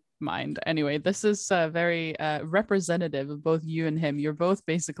my mind. Anyway, this is very representative of both you and him. You're both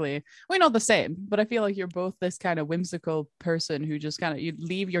basically, well, not the same, but I feel like you're both this kind of whimsical person who just kind of, you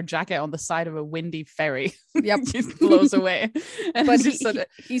leave your jacket on the side of a windy ferry. Yep. Just blows away. But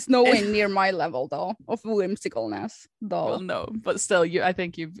he's nowhere near my level though of whimsicalness though. Well, no, but still, I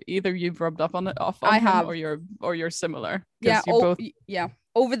think you've rubbed off on I him, have. or you're similar. Yeah. Both... Yeah.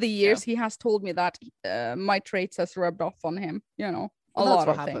 Over the years, he has told me that my traits has rubbed off on him. You know, a lot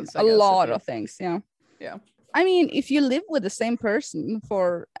of things. A lot of things. Yeah. Yeah. I mean, if you live with the same person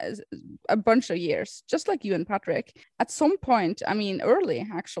for a bunch of years, just like you and Patrick, at some point, I mean, early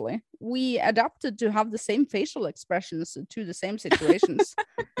actually, we adapted to have the same facial expressions to the same situations.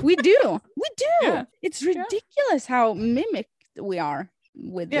 We do. Yeah. It's ridiculous how mimicked we are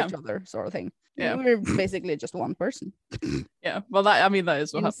with each other, sort of thing. Yeah, we're basically just one person. Yeah, well, that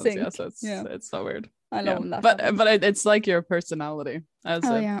is what happens. Yeah, so it's so weird. I love that. But it's like your personality as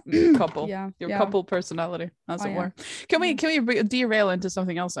a couple. Your couple personality, as it were. Can we derail into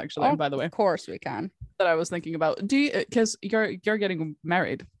something else? Actually, by the way, of course we can. That I was thinking about. Do you, because you're getting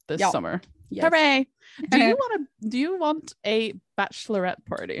married this summer? Yes. Hooray! Do you want a bachelorette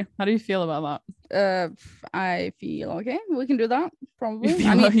party? How do you feel about that? I feel okay. We can do that probably.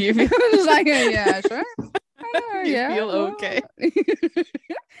 You feel like yeah, sure. You feel okay.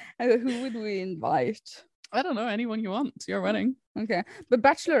 Who would we invite? I don't know, anyone you want. It's your wedding. Okay, but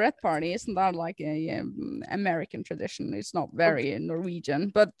bachelorette party, isn't that like a American tradition? It's not very Norwegian,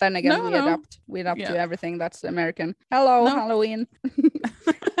 but then again, we adapt to everything that's American. Hello, Halloween.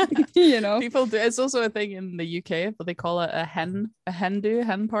 You know, people do. It's also a thing in the UK, but they call it a hen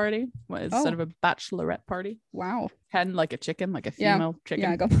party instead of a bachelorette party. Wow. Hen, like a chicken, like a female chicken.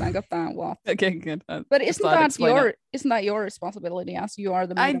 Yeah, I got that. Wow. Okay, good. But isn't that your responsibility as you are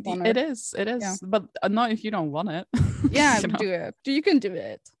the maid of honor? It is. Yeah. But not if you don't want it. Yeah, do it. You can do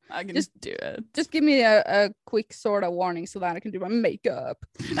it. I can just do it. Just give me a quick sort of warning so that I can do my makeup.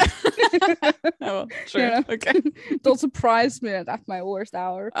 Oh, sure. You know? Okay. Don't surprise me at my worst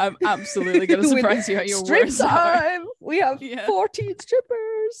hour. I'm absolutely gonna surprise you at your worst time. We have 14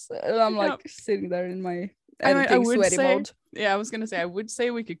 strippers, and I'm like sitting there in my editing sweaty mode. Yeah, I was gonna say, I would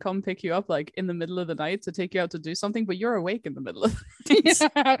say we could come pick you up like in the middle of the night to take you out to do something, but you're awake in the middle of the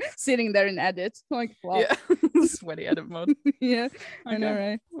night. Sitting there in edit, like wow. Yeah. Sweaty edit mode. Yeah, I know,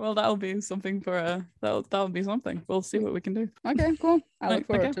 right? Well, that'll be something for that'll be something. We'll see what we can do. Okay, cool. I look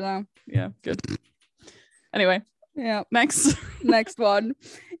forward to that. Yeah, good. Anyway, next one.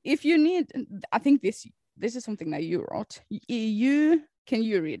 If you need, I think this is something that you wrote. Can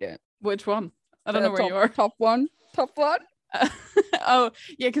you read it? Which one? I don't know where you are. Top one. Oh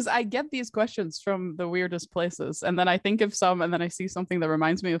yeah, because I get these questions from the weirdest places, and then I think of some, and then I see something that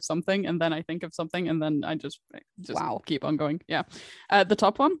reminds me of something, and then I think of something, and then I just keep on going. Yeah. The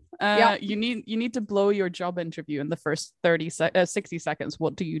top one. You need to blow your job interview in the first 60 seconds.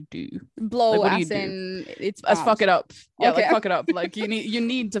 What do you do? Blow, like, as in it's bad. Fuck it up. Yeah, okay. Like fuck it up. Like you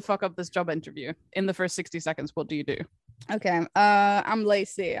need to fuck up this job interview in the first 60 seconds. What do you do? Okay. I'm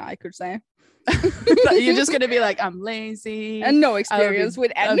lazy, I could say. You're just gonna be like, I'm lazy and no experience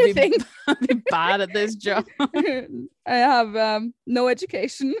with anything. I'll be bad at this job. I have no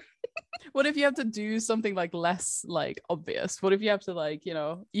education. What if you have to do something like less like obvious? What if you have to, like, you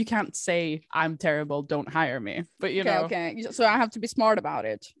know, you can't say I'm terrible, don't hire me, but you know. Okay, so I have to be smart about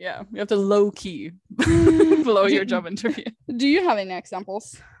it. Yeah, you have to low key blow your job interview. Do you have any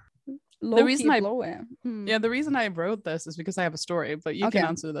examples? The reason I wrote this is because I have a story, but you can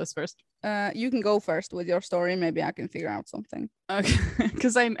answer this first. You can go first with your story. Maybe I can figure out something. Okay,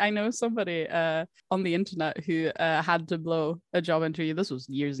 because I know somebody on the internet who had to blow a job interview. This was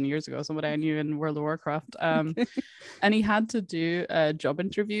years and years ago. Somebody I knew in World of Warcraft, and he had to do job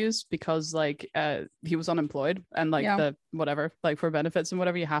interviews because like he was unemployed, and like the whatever, like for benefits and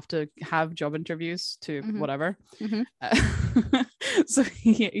whatever, you have to have job interviews to whatever. So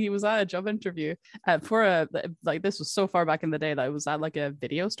he was at a job interview for like this was so far back in the day that it was at like a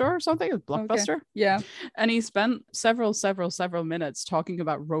video store or something, a Blockbuster. Okay. Yeah, and he spent several minutes talking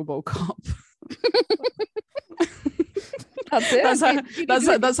about RoboCop.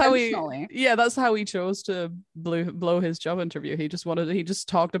 That's how he chose to blow his job interview. He just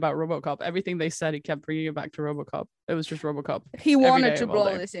talked about RoboCop. Everything they said, he kept bringing it back to RoboCop. It was just RoboCop. He wanted to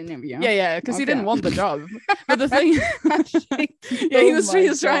blow this interview. Yeah, because he didn't want the job. But the thing, he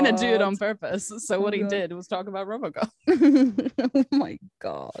was trying to do it on purpose. So what he did was talk about RoboCop. Oh my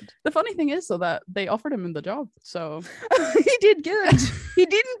god! The funny thing is, though, that they offered him the job. So he did good. He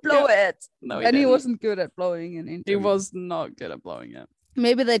didn't blow it. No, he wasn't good at blowing an interview. He was not good at blowing it.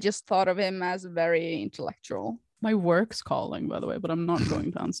 Maybe they just thought of him as very intellectual. My work's calling, by the way, but I'm not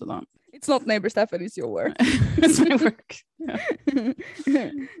going to answer that. It's not neighbor Stefan, it's your work. It's my work.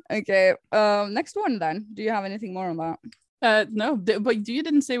 Yeah. Okay. Next one then. Do you have anything more on that? No, but you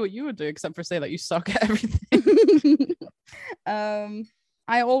didn't say what you would do except for say that you suck at everything.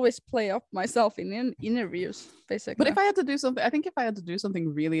 I always play up myself in interviews, basically. But if I had to do something, I think if I had to do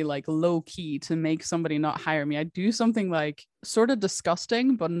something really like low key to make somebody not hire me, I'd do something like sort of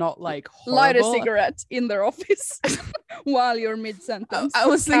disgusting, but not like horrible. Light a cigarette in their office while you're mid-sentence. I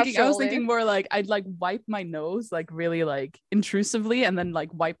was thinking more like I'd like wipe my nose like really like intrusively and then like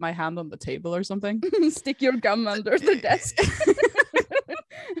wipe my hand on the table or something. Stick your gum under the desk.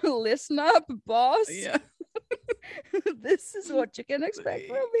 Listen up, boss. Yeah. This is what you can expect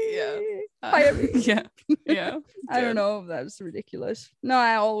from me. Yeah. Hire me. Yeah. I don't know if that's ridiculous. No,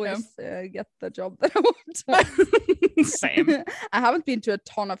 I always get the job that I want. Same. I haven't been to a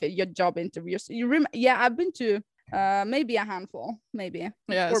ton of your job interviews. I've been to maybe a handful, maybe.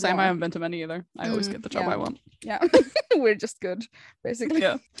 Yeah, same. I haven't been to many either. I always get the job I want. Yeah. We're just good, basically.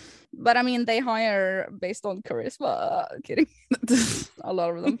 Yeah. But I mean, they hire based on charisma. Kidding. A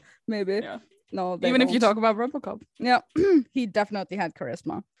lot of them, maybe. Yeah. No, even don't. If you talk about Robocop. Yeah, he definitely had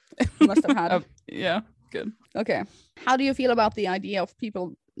charisma. He must have had. Yeah, good. Okay. How do you feel about the idea of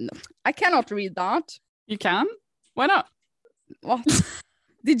people? No, I cannot read that. You can? Why not? What?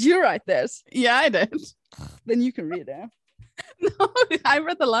 Did you write this? Yeah, I did. Then you can read it. No, I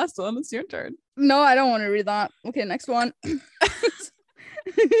read the last one. It's your turn. No, I don't want to read that. Okay, next one.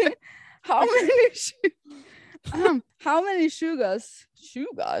 How many sugars?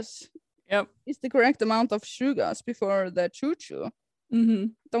 Yep. Is the correct amount of sugars before the choo-choo? Mm-hmm.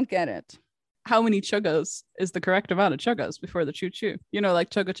 Don't get it. How many chuggas is the correct amount of chuggas before the choo-choo? You know, like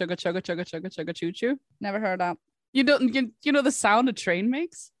chugga, chugga, chugga, chugga, chugga, chugga, choo-choo? Never heard that. You don't, you know the sound a train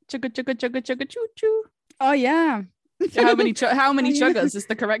makes? Chugga, chugga, chugga, chugga, choo-choo. Oh, yeah. How many chuggas is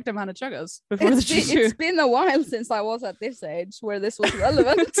the correct amount of chuggas before the choo-choo? It's been a while since I was at this age where this was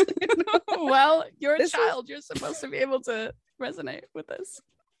relevant. You know? Well, you're a child. You're supposed to be able to resonate with this.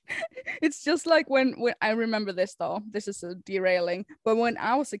 It's just like when I remember this though, this is a derailing, but when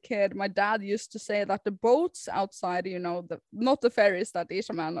I was a kid, my dad used to say that the boats outside, you know, not the ferries that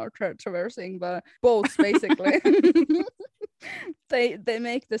Ishaman are traversing, but boats basically, they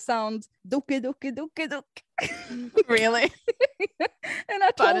make the sound duki duki duki duki. Really? And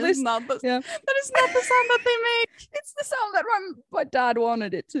I told that is not the sound that they make. It's the sound that my dad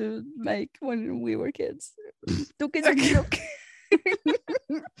wanted it to make when we were kids. Duki duki duki.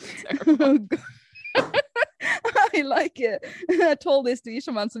 Oh, I like it. I told this to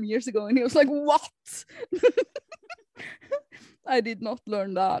Ishaman some years ago and he was like, what? I did not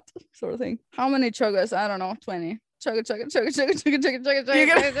learn that sort of thing. How many chuggas? I don't know, 20. Chugga chugga chugga chugga chugga chugga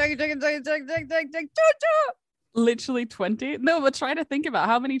chugga chugga chugga chugga. Literally 20? No, but try to think about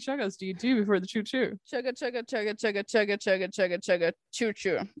how many chuggas do you do before the choo-choo? Chugga chugga chugga chugga chugga chugga chugga chugga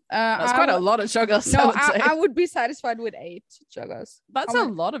choo-choo. That's quite a lot of chuggas. No, I would be satisfied with 8 chuggas. That's a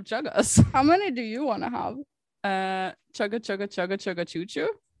lot of chuggas. How many do you want to have? Chugga chugga chugga chugga choo-choo.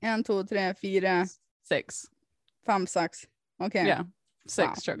 1, 2, 3, 4. 6. 5, 6. Okay. Yeah.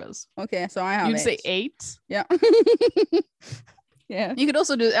 6 chuggas. Okay, so I have You'd 8. say 8? Yeah. Yeah. You could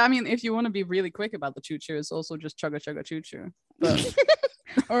also do, I mean, if you want to be really quick about the choo-choo, it's also just chugga chugga choo-choo. But...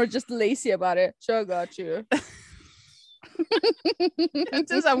 or just lazy about it. Chugga choo.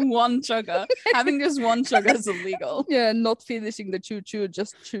 Just have one chugga. Having just one chugga is illegal. Yeah, not finishing the choo-choo,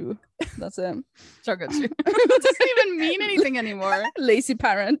 just chew. That's it. Chugga choo. It doesn't even mean anything anymore. Lazy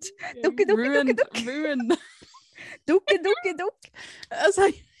parent. Yeah, Duki duki duki duki. Ruined. Duki duki duki. That's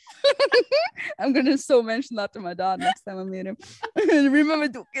like... I'm gonna mention that to my dad next time I meet him. Remember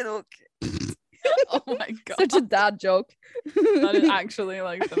duki duki. Oh my god, such a dad joke. That is actually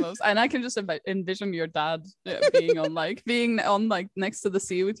like the most, and I can just envision your dad being on next to the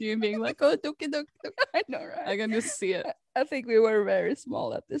sea with you and being like, oh duki duki. I know, right? I can just see it. I think we were very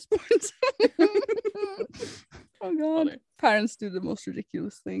small at this point. Oh god. Funny. Parents do the most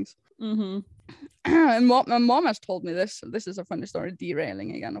ridiculous things. Mm-hmm. And my mom has told me this is a funny story,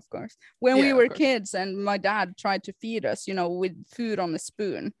 derailing again, of course. When we were kids and my dad tried to feed us, you know, with food on a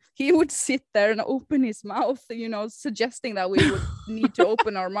spoon, he would sit there and open his mouth, you know, suggesting that we would need to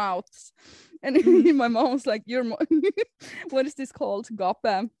open our mouths. And my mom was like, what is this called?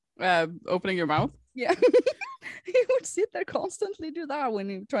 Gape. Opening your mouth? Yeah. He would sit there constantly do that when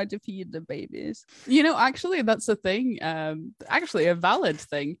he tried to feed the babies. You know, actually, that's a thing. Actually, a valid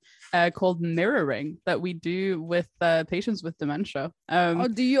thing called mirroring that we do with patients with dementia. Oh,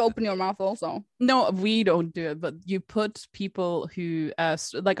 do you open your mouth also? No, we don't do it, but you put people who,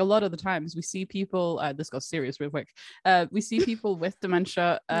 like a lot of the times, we see people. This got serious real quick. We see people with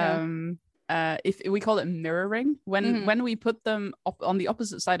dementia. If we call it mirroring, when we put them up on the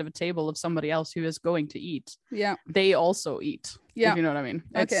opposite side of a table of somebody else who is going to eat, they also eat. If you know what I mean.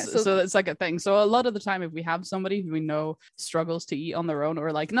 So it's like a thing. So a lot of the time, if we have somebody who we know struggles to eat on their own,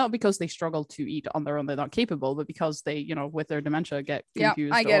 or like not because they struggle to eat on their own, they're not capable, but because they, you know, with their dementia get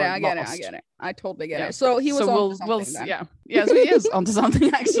confused. I get it. I totally get it. So he was onto something then. So he is onto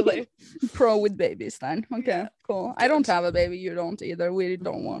something actually. Pro with babies then. Okay, cool. I don't have a baby. You don't either. We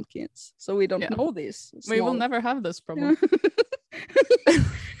don't want kids, so we don't know this. We will never have this problem.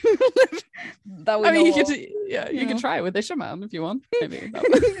 You can try it with Ishaman if you want. Maybe.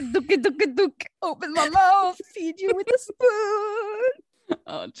 Duk. Open my mouth, feed you with a spoon.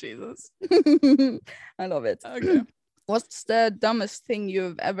 Oh Jesus. I love it. Okay. What's the dumbest thing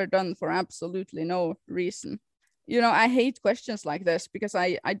you've ever done for absolutely no reason? You know, I hate questions like this because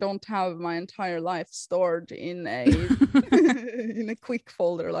I don't have my entire life stored in a in a quick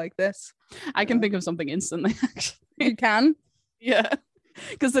folder like this. I can think of something instantly, actually. You can? Yeah.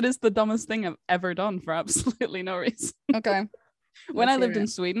 Because it is the dumbest thing I've ever done for absolutely no reason. Okay. When I lived in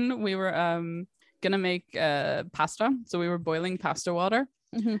Sweden, we were gonna make pasta. So we were boiling pasta water.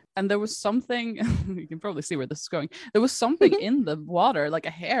 Mm-hmm. And there was something, you can probably see where this is going. There was something in the water, like a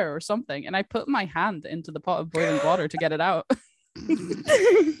hair or something. And I put my hand into the pot of boiling water to get it out.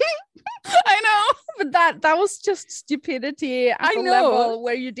 I know, but that was just stupidity at a level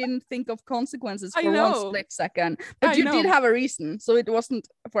where you didn't think of consequences for one split second. But you did have a reason, so it wasn't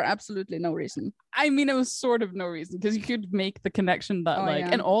for absolutely no reason. I mean, it was sort of no reason because you could make the connection that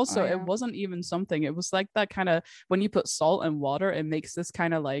and also it wasn't even something. It was like that kind of when you put salt and water, it makes this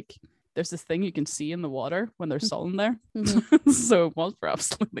kind of like there's this thing you can see in the water when there's salt in there. Mm-hmm. So it was for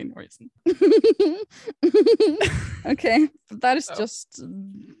absolutely no reason. Okay, that is just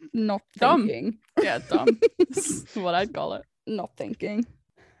not thinking. Yeah, dumb. That's what I'd call it. Not thinking,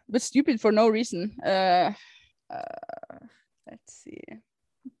 but stupid for no reason. Let's see.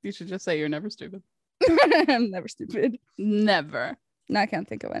 You should just say you're never stupid. I'm never stupid. Never. No, I can't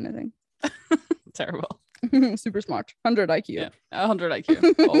think of anything. Terrible. Super smart. 100 IQ. Yeah, 100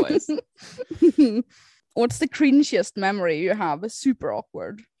 IQ. Always. What's the cringiest memory you have? Super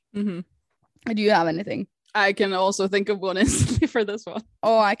awkward. Mm-hmm. Do you have anything? I can also think of one instantly for this one.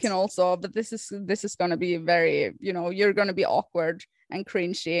 Oh, I can also, but this is gonna be very, you know, you're gonna be awkward and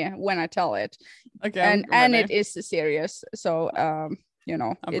cringy when I tell it. Okay. And it is serious. So you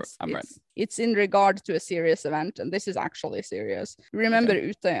know, it's in regard to a serious event, and this is actually serious. Remember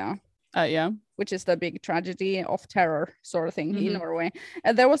Utøya? Yeah. Which is the big tragedy of terror sort of thing in Norway.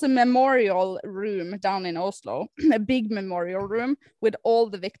 There was a memorial room down in Oslo, a big memorial room with all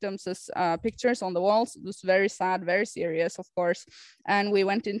the victims' pictures on the walls. It was very sad, very serious, of course. And we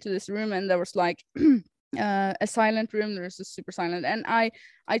went into this room and there was like a silent room. There was a super silent. And I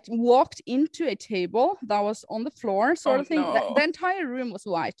walked into a table that was on the floor sort of thing. No. The entire room was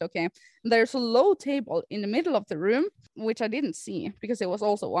white, okay? There's a low table in the middle of the room, which I didn't see because it was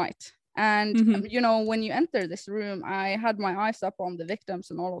also white. And you know, when you enter this room, I had my eyes up on the victims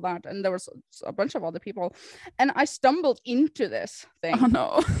and all of that, and there was a bunch of other people, and I stumbled into this thing. Oh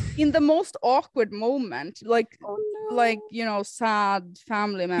no. In the most awkward moment, like like, you know, sad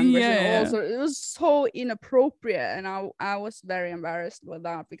family members. Yeah. Also, it was so inappropriate, and I was very embarrassed with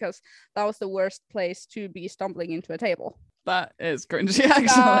that because that was the worst place to be stumbling into a table. That is cringy, actually.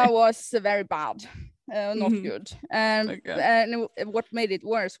 That was very bad. Not good. And what made it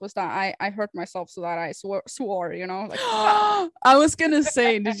worse was that I hurt myself so that I swore, you know. Like, I was gonna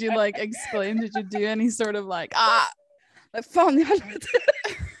say, did you like exclaim? Did you do any sort of like fan?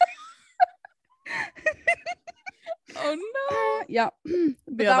 Oh no. Yeah.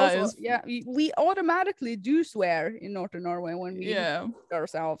 But that was, we automatically do swear in Northern Norway when we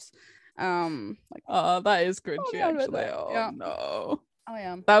ourselves. That is cringy, actually. No. I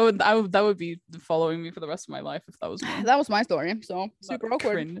am. That would be following me for the rest of my life if that was me. That was my story. So super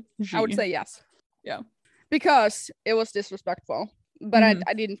awkward. Cringy. I would say yes. Yeah. Because it was disrespectful. But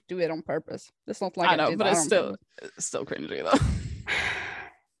I didn't do it on purpose. It's not like I know, but it's still cringy though.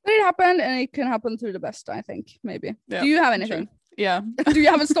 But it happened, and it can happen to the best, I think. Maybe. Yeah, do you have anything? Sure. Yeah. Do you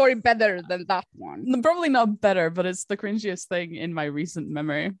have a story better than that one? Probably not better, but it's the cringiest thing in my recent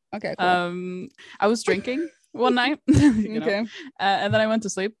memory. Okay, cool. I was drinking one night, okay, and then I went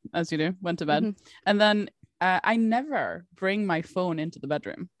to sleep, as you do, went to bed, and then I never bring my phone into the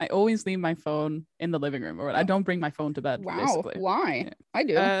bedroom. I always leave my phone in the living room, or I don't bring my phone to bed. Wow, basically. Why? Yeah. I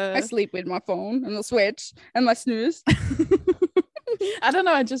do. I sleep with my phone and the switch and my snooze. I don't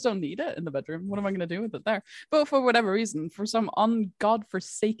know. I just don't need it in the bedroom. What am I going to do with it there? But for whatever reason, for some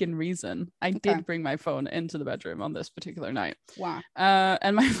ungodforsaken reason, I did bring my phone into the bedroom on this particular night. Wow.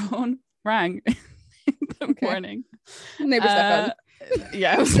 And my phone rang in the morning. Neighbor Stefan.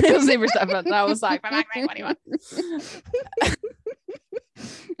 Yeah, it was neighbor Stefan. I was like, what do you want?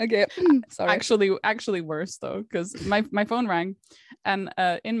 Okay, sorry. Actually worse though, because my phone rang, and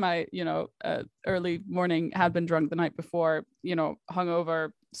in my early morning, had been drunk the night before,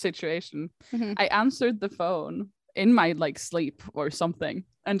 hungover situation, I answered the phone in my like sleep or something,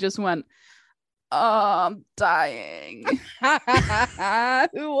 and just went, "Oh, I'm dying."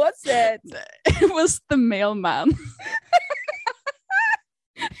 Who was it? It was the mailman.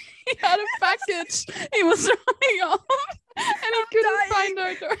 He had a package. He was running off, and he couldn't find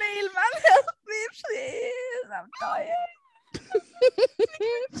our door. Mailman, help me, please! I'm dying.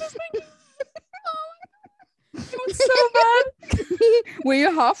 Just like, it was so bad. Were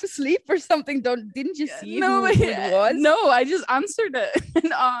you half asleep or something? Didn't you see who it was? No, I just answered it.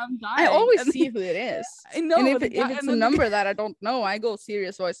 And I'm dying. I always see who it is. I know. And if it's a number that I don't know, I go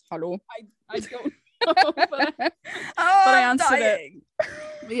serious voice. Hello. I don't know. But I answered dying. It.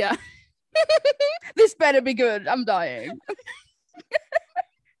 Yeah. This better be good. I'm dying. And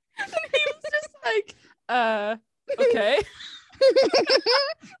he was just like, okay.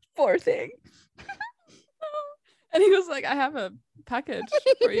 Poor thing. And he was like, I have a package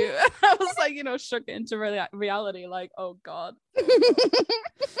for you. I was like, shook into reality, like, oh God.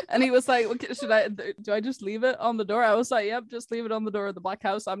 And he was like, okay, do I just leave it on the door? I was like, yep, just leave it on the door of the Black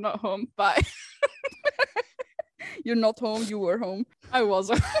House. I'm not home. Bye. You're not home. You were home. I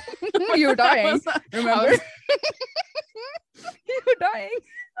was. You were dying. Remember? You were dying.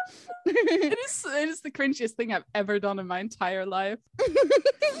 It is the cringiest thing I've ever done in my entire life.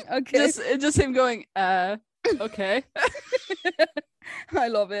 Okay. Just him going, okay. I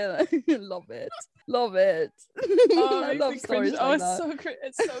love it. Love it. Love it. Oh, I love stories like that.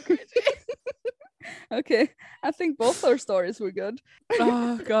 It's so cringy. Okay, I think both our stories were good.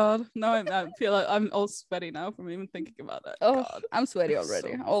 Oh God, no, I feel like I'm all sweaty now from even thinking about it. Oh, God. I'm sweaty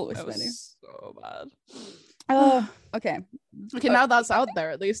already. Always sweaty. So bad. Okay. Now that's out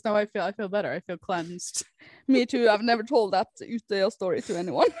there. At least now I feel better. I feel cleansed. Me too. I've never told that Utøya story to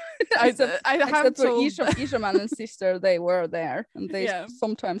anyone. Except for Ishaman and sister, they were there, and they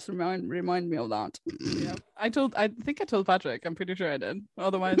sometimes remind me of that. Yeah, I think I told Patrick. I'm pretty sure I did.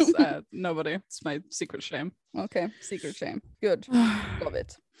 Otherwise, nobody. It's my secret shame. Okay, secret shame. Good. Love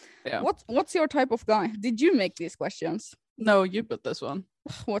it. Yeah. What's your type of guy? Did you make these questions? No, you put this one.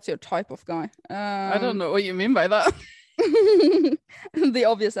 What's your type of guy? I don't know what you mean by that. The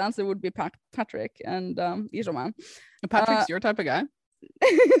obvious answer would be Patrick and Ishaman. Patrick's your type of guy?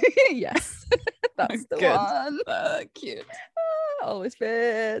 Yes. That's the one. Cute. Always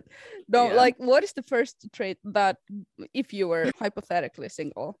fit. No, like, what is the first trait that, if you were hypothetically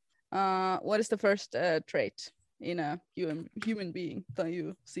single, what is the first trait in a human being that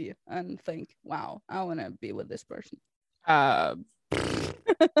you see and think, wow, I want to be with this person?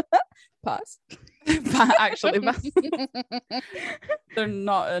 Pass. Actually, they're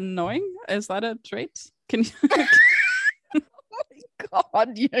not annoying. Is that a trait? Can you? Oh my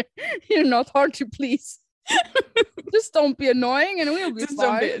God, you're not hard to please. Just don't be annoying, and we'll be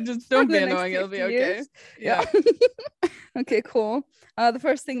fine. Just don't be annoying. It'll be okay. Yeah. Okay, cool. The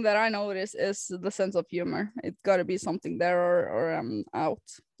first thing that I notice is the sense of humor. It's got to be something there, or I'm out.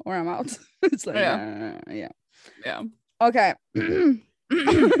 It's like yeah. Okay.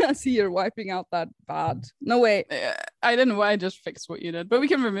 I see you're wiping out that bad. No, wait. I didn't know. I just fixed what you did, but we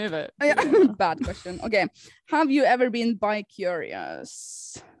can remove it. Bad question. Okay. Have you ever been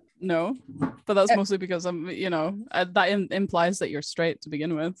bi-curious? No, but that's mostly because I'm, that implies that you're straight to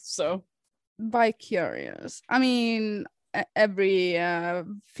begin with. So bi-curious. I mean, every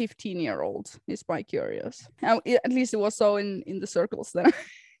 15-year-old is bi-curious. At least it was so in the circles that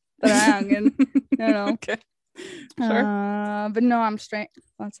I hang in. Okay. Sure. But no, I'm straight.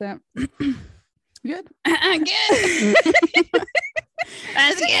 That's it. Good. Good.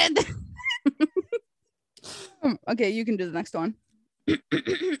 That's good. Okay, you can do the next one.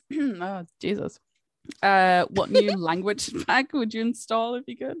 Oh, Jesus. What new language pack would you install if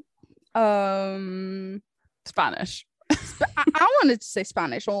you could? Spanish. I wanted to say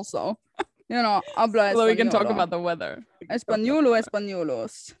Spanish also. Habla well, we can talk about the weather. Español,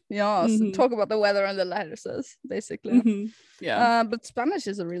 españolos. Yeah, so talk about the weather and the letters, basically. Yeah. But Spanish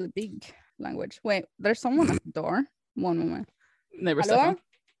is a really big language. Wait, there's someone at the door. One moment. Neighbor Hello? Stefan.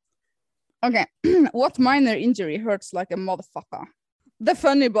 Okay. What minor injury hurts like a motherfucker? The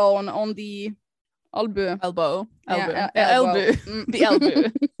funny bone on the elbow. Elbow. Yeah, elbow. The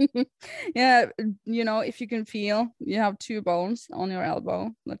elbow. Yeah, you know, if you can feel you have two bones on your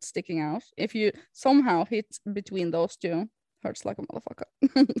elbow that's sticking out. If you somehow hit between those two, hurts like a motherfucker.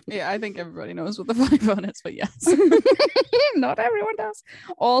 Yeah, I think everybody knows what the funny bone is, but yes. Not everyone does.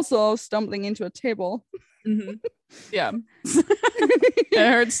 Also, stumbling into a table. Mm-hmm. Yeah.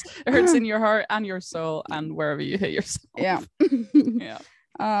 It hurts in your heart and your soul and wherever you hit yourself. Yeah. Yeah.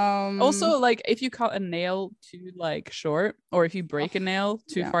 Also, like if you cut a nail too like short, or if you break a nail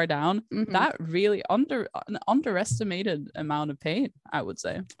too far down, that really an underestimated amount of pain, I would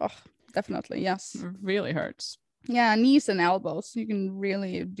say. Oh, definitely, yes. It really hurts. Yeah, knees and elbows. You can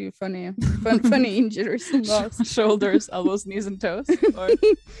really do funny injuries on those. Shoulders, elbows, knees, and toes.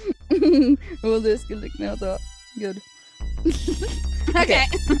 Well, this good. Good. Okay.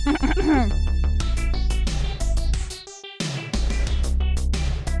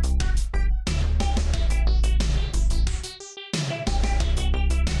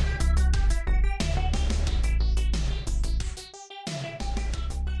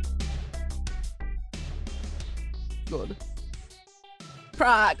 Good.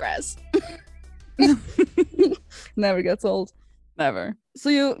 Progress. Never gets old. Never. So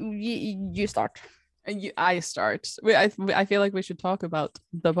you start. I start. I feel like we should talk about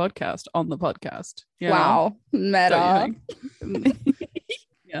the podcast on the podcast. Wow, meta.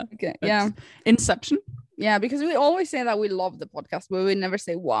 Yeah. Okay. Yeah. Inception. Yeah, because we always say that we love the podcast, but we never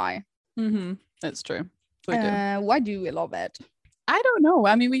say why. Mm-hmm. That's true. We do. Why do we love it? I don't know.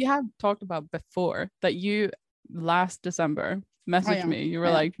 I mean, we have talked about before that you last December messaged me. You were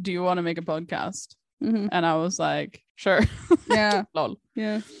like, "Do you want to make a podcast?" Mm-hmm. And I was like, "Sure." Yeah. Lol.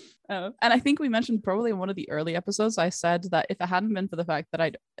 Yeah. And I think we mentioned probably in one of the early episodes, I said that if it hadn't been for the fact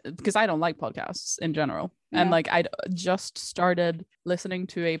that because I don't like podcasts in general, and like I'd just started listening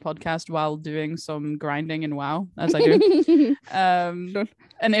to a podcast while doing some grinding in WoW, as I do.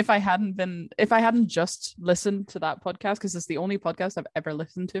 And if I hadn't just listened to that podcast, because it's the only podcast I've ever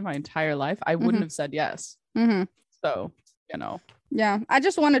listened to my entire life, I wouldn't have said yes. Mm-hmm. So, you know. Yeah, I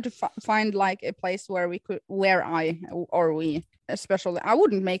just wanted to find like a place where we especially, I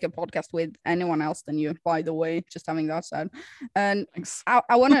wouldn't make a podcast with anyone else than you, by the way, just having that said. And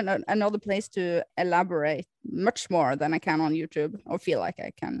I wanted another place to elaborate much more than I can on YouTube, or feel like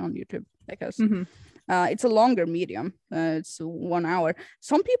I can on YouTube, because it's a longer medium. It's 1 hour.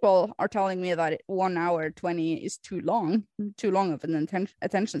 Some people are telling me that 1 hour 20 is too long of an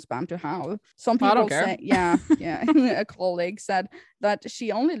attention span to have. Some people say, yeah. A colleague said that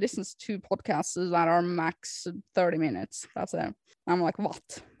she only listens to podcasts that are max 30 minutes. That's it. I'm like,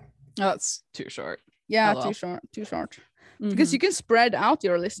 what? That's too short. Yeah, too short. Because you can spread out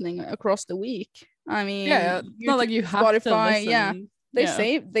your listening across the week. I mean, it's not like you have Spotify, to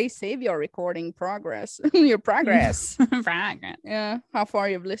listen. They save your recording progress. Your progress. Yeah, how far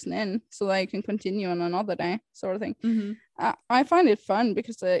you've listened in, so that you can continue on another day, sort of thing. I find it fun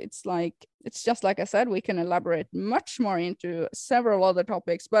because it's just like I said, we can elaborate much more into several other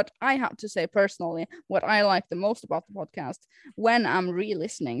topics. But I have to say personally, what I like the most about the podcast when I'm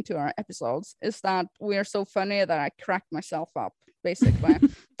re-listening to our episodes is that we are so funny that I crack myself up. Basically,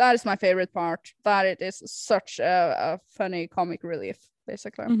 that is my favorite part. That it is such a funny comic relief.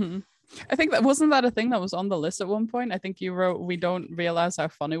 Basically, I think that wasn't that a thing that was on the list at one point. I think you wrote, "We don't realize how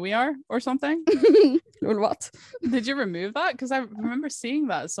funny we are," or something. What? Did you remove that? Because I remember seeing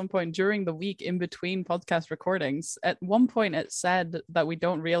that at some point during the week in between podcast recordings. At one point, it said that we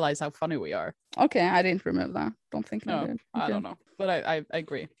don't realize how funny we are. Okay, I didn't remove that. Don't think I did. Okay. I don't know, but I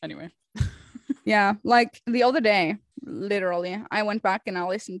agree anyway. Yeah, like the other day, literally, I went back and I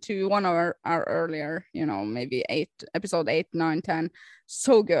listened to one of our earlier, maybe episode 8, 9, 10.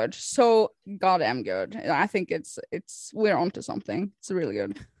 So good, so goddamn good. I think we're onto something. It's really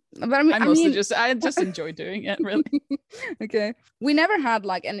good. But I mean, I just enjoy doing it, really. Okay, we never had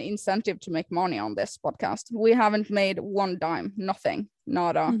like an incentive to make money on this podcast. We haven't made one dime, nothing,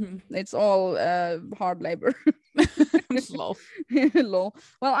 nada. It's all hard labor. Lol. Lol.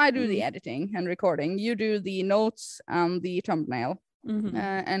 Well, I do the editing and recording. You do the notes and the thumbnail.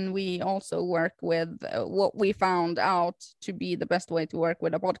 And we also work with what we found out to be the best way to work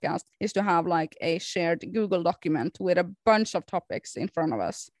with a podcast is to have like a shared Google document with a bunch of topics in front of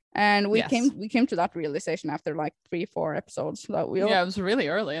us. And we came to that realization after like 3-4 episodes that we it was really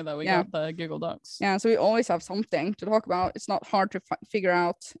early that we got the Google Docs. Yeah, so we always have something to talk about. It's not hard to figure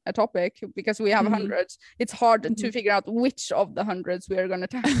out a topic because we have hundreds. It's hard to figure out which of the hundreds we are going to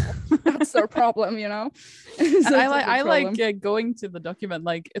tackle. That's our problem, you know. So I like going to the document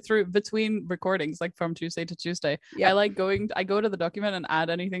like through between recordings, like from Tuesday to Tuesday. I like I go to the document and add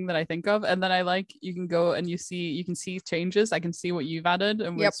anything that I think of, and then you can go and you can see changes. I can see what you've added,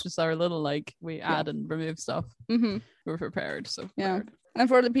 and it's just our little like we add and remove stuff. We're prepared. And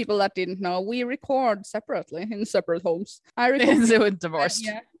for the people that didn't know, we record separately in separate homes. I record divorced.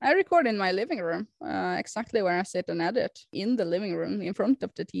 I record in my living room, exactly where I sit and edit, in the living room, in front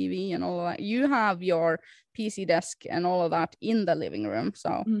of the TV and all of that. You have your PC desk and all of that in the living room.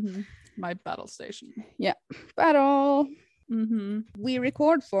 So my battle station. Yeah, battle. We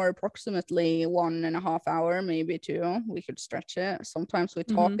record for approximately 1.5 hours, maybe 2. We could stretch it. Sometimes we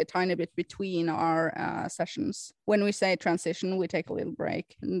talk a tiny bit between our sessions. When we say transition, we take a little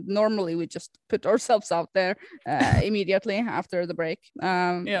break. Normally, we just put ourselves out there immediately after the break.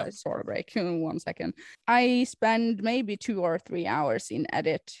 Sort of break. 1 second. I spend maybe 2 or 3 hours in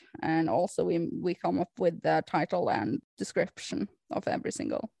edit, and also we come up with the title and description of every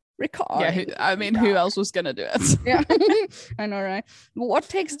single recording. Who else was gonna do it? Yeah. I know, right? But what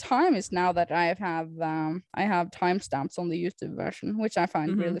takes time is now that I have timestamps on the YouTube version, which I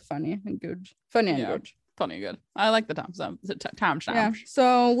find really funny and good. Funny and good. I like the timestamps. Yeah.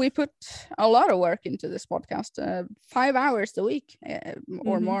 So we put a lot of work into this podcast, 5 hours a week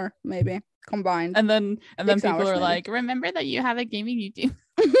or more, maybe combined. And then people are like, remember that you have a gaming YouTube.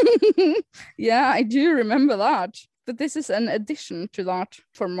 Yeah, I do remember that. But this is an addition to that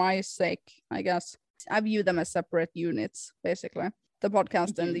for my sake, I guess. I view them as separate units, basically. The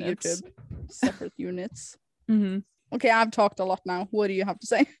podcast and the YouTube. Separate units. Okay, I've talked a lot now. What do you have to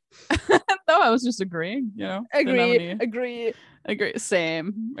say? No, I was just agreeing, you know. Agree.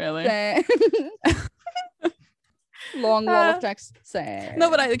 Same, really. Same. Long wall of text. Same.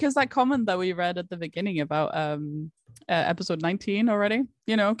 No, but because that comment that we read at the beginning about episode 19 already,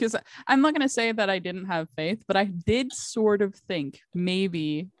 you know, because I'm not going to say that I didn't have faith, but I did sort of think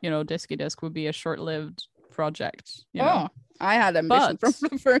maybe, you know, Disky Disc would be a short-lived project, you know. I had ambition from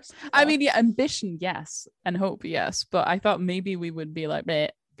the first. I mean, yeah, ambition, yes, and hope, yes, but I thought maybe we would be like,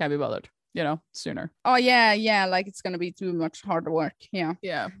 can't be bothered, you know, sooner. Oh yeah, like it's gonna be too much hard work. Yeah,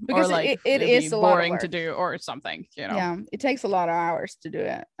 because or like it is boring to do or something, you know. Yeah, it takes a lot of hours to do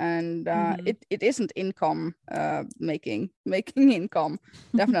it, and it isn't income making income,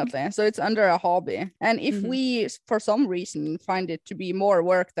 definitely. So it's under a hobby, and if we for some reason find it to be more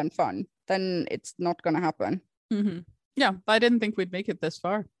work than fun, then it's not gonna happen. Yeah, but I didn't think we'd make it this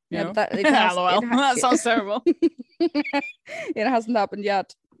far. Yeah, that sounds terrible. It hasn't happened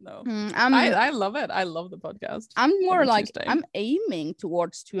yet. No, I love it. I love the podcast. I'm more like Tuesday. I'm aiming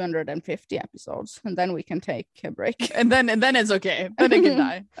towards 250 episodes, and then we can take a break. And then it's okay. Then it can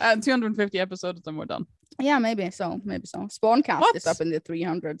die. 250 episodes, then we're done. Yeah, maybe so. Spawncast is up in the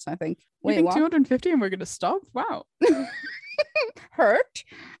 300s, I think. Wait, you think 250 and we're gonna stop? Wow. Hurt?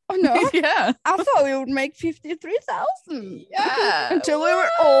 Oh no. Yeah. I thought we would make 53,000. Yeah. Until we were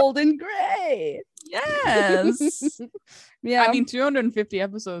old and gray. Yes. Yeah. I mean, 250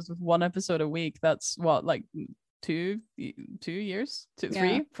 episodes with 1 episode a week. That's what, like 2 years?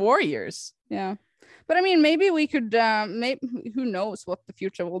 3, 4 years. Yeah. But I mean, maybe we could, maybe who knows what the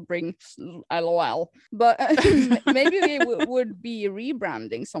future will bring, lol. But maybe we would be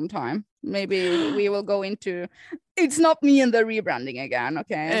rebranding sometime. Maybe we will go into, it's not me and the rebranding again,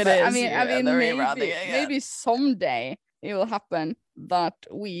 okay? It but, is. I mean, maybe someday it will happen that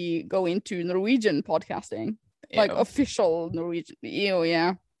we go into Norwegian podcasting. Ew. Like official Norwegian. Ew,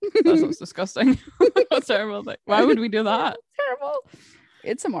 yeah. That sounds disgusting. That's terrible. Why would we do that? Terrible.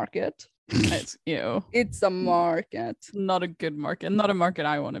 It's a market. It's a market. Not a good market. Not a market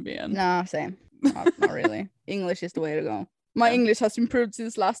I want to be in. No, same. Not really. English is the way to go. My English has improved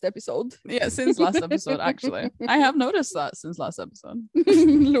since last episode. Yeah, since last episode, actually. I have noticed that since last episode.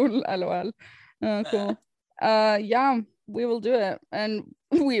 LOL. Cool. Yeah, we will do it. And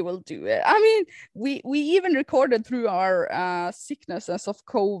we will do it. I mean, we even recorded through our sicknesses of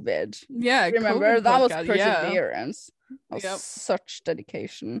COVID. Yeah, remember COVID that was perseverance. Yeah. That was such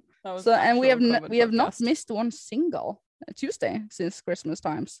dedication. So, and we have not missed one single Tuesday since Christmas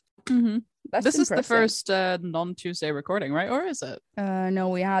times. This is the first non-Tuesday recording, right? Or is it? No,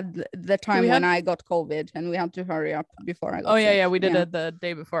 we had the time when I got COVID and we had to hurry up before I got sick. Yeah, we did it the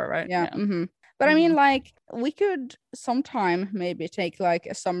day before, right? Yeah. But I mean, like, we could sometime maybe take like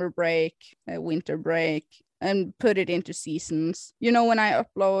a summer break, a winter break, and put it into seasons. You know, when I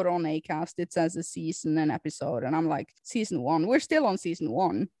upload on Acast, it says a season and episode, and I'm like, season 1. We're still on season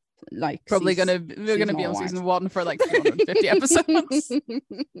 1. Like probably we're gonna be on season 1 for like 250 episodes.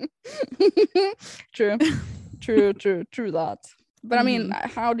 True that. But I mean,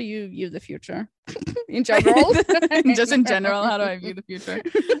 how do you view the future in general? Just in general, how do I view the future?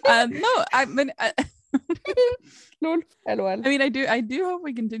 No, I mean, LOL. I mean, I do hope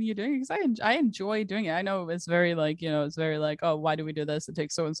we continue doing it because I enjoy doing it. I know it's very like, you know, it's very like, oh, why do we do this? It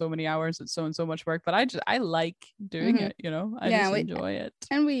takes so and so many hours. It's so and so much work. But I like doing it, you know. I just enjoy it.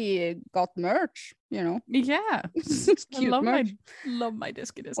 And we got merch, you know. Yeah. It's cute. I love my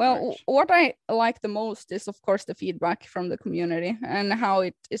Disky Disc Well, merch. what I like the most is, of course, the feedback from the community and how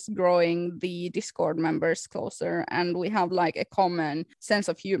it is growing the Discord members closer. And we have like a common sense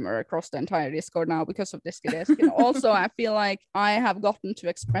of humor across the entire Discord now because of Disky Disc. And also, I feel like I have gotten to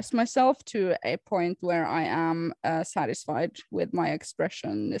express myself to a point where I am satisfied with my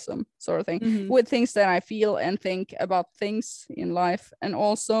expressionism sort of thing, with things that I feel and think about things in life, and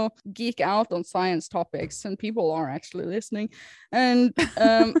also geek out on science topics, and people are actually listening, and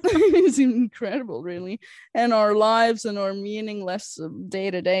it's incredible, really. And our lives and our meaningless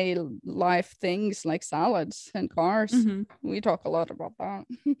day-to-day life things like salads and cars, we talk a lot about that.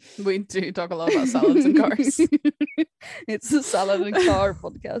 We do talk a lot about salads and cars. It's a salad and car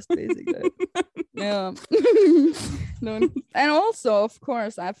podcast, basically. Yeah. No. And also, of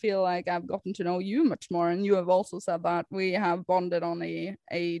course, I feel like I've gotten to know you much more, and you have also said that we have bonded on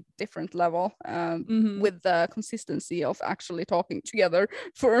a different level, with the consistency of actually talking together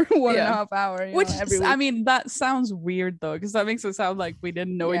for 1.5 hours. Which every week. I mean, that sounds weird though, because that makes it sound like we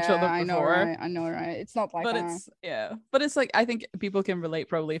didn't know each other before. I know, right? It's not like but that. But it's like, I think people can relate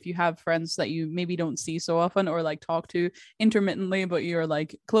probably if you have friends that you maybe don't see so often or like talk to intermittently, but you're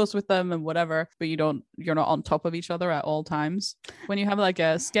like close with them and whatever, but you're not on top of each other at all times. When you have like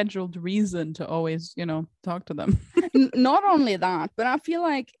a scheduled reason to always, you know, talk to them. Not only that, but I feel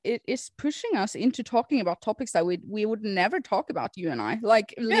like it is pushing us into talking about topics that we would never talk about, you and I,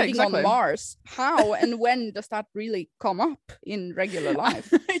 like living on Mars. How and when does that really come up in regular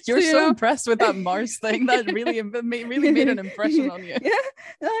life? You're so impressed with that Mars thing. That really made an impression on you. Yeah,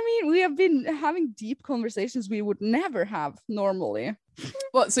 I mean, we have been having deep conversations we would never have normally.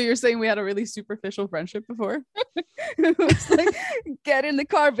 What? So you're saying we had a really superficial friendship before? It was like, get in the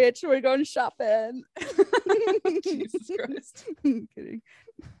car, bitch. We're going shopping. Jesus Christ. I'm kidding.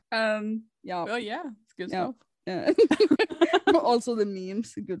 Yeah. Oh yeah, it's good stuff. Yeah. Also the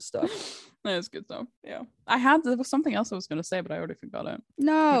memes, good stuff. It's good stuff. Yeah. There was something else I was gonna say, but I already forgot it.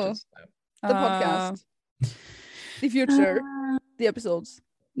 No. The podcast. The future. The episodes.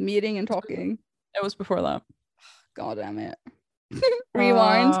 Meeting and talking. It was before that. God damn it.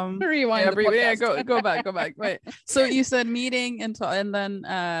 Rewind. Yeah, go back. Wait. So you said meeting and then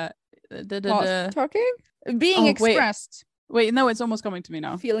talking? Being expressed. Wait, no, it's almost coming to me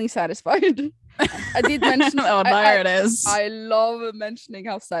now. Feeling satisfied. I did mention. Oh, there it is. I love mentioning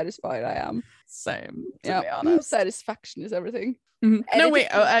how satisfied I am. Same, to be honest. Satisfaction is everything. No, wait.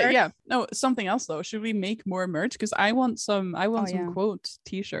 No, something else though. Should we make more merch? Because I want some quote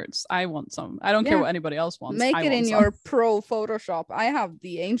t-shirts. I want some. I don't care what anybody else wants. Make it in your pro Photoshop. I have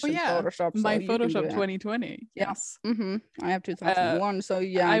the ancient Photoshop. My Photoshop 2020. Yes. I have 2001. So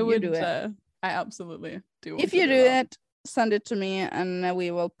yeah, I would do it. I absolutely do. If you do it, send it to me, and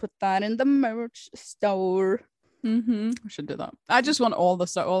we will put that in the merch store. We should do that. I just want all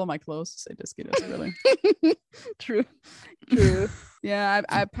of my clothes to say Disky Disc, really. True. Yeah,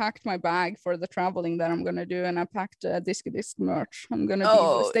 I packed my bag for the traveling that I'm gonna do, and I packed Disky Disc merch. I'm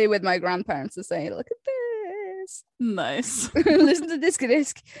gonna stay with my grandparents to say, look at this. Nice. Listen to Disky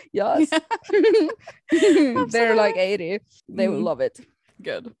Disc. Yes. Yeah. They're like 80. They will love it.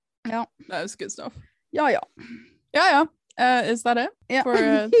 Good. Yeah. That is good stuff. Yeah. Is that it for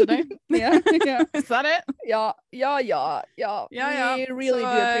today? Yeah. Is that it? Yeah. We really do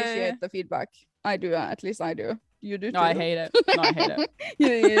appreciate the feedback. I do. At least I do. You do too. No, I hate it.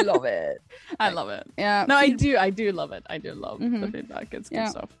 You love it. I love it. Yeah. No, I do love it. I do love the feedback. It's good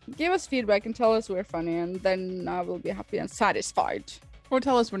stuff. Give us feedback and tell us we're funny, and then I will be happy and satisfied. Or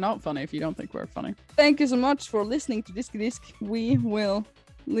tell us we're not funny if you don't think we're funny. Thank you so much for listening to Disky Disc. We will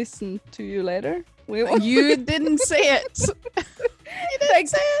listen to you later. You didn't say it.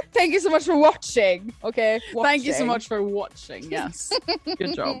 Thank you so much for watching. Okay. Thank you so much for watching. Yes.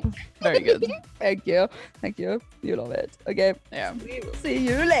 Good job. Very good. Thank you. You love it. Okay. Yeah. We will see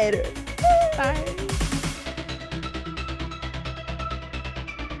you later. Bye.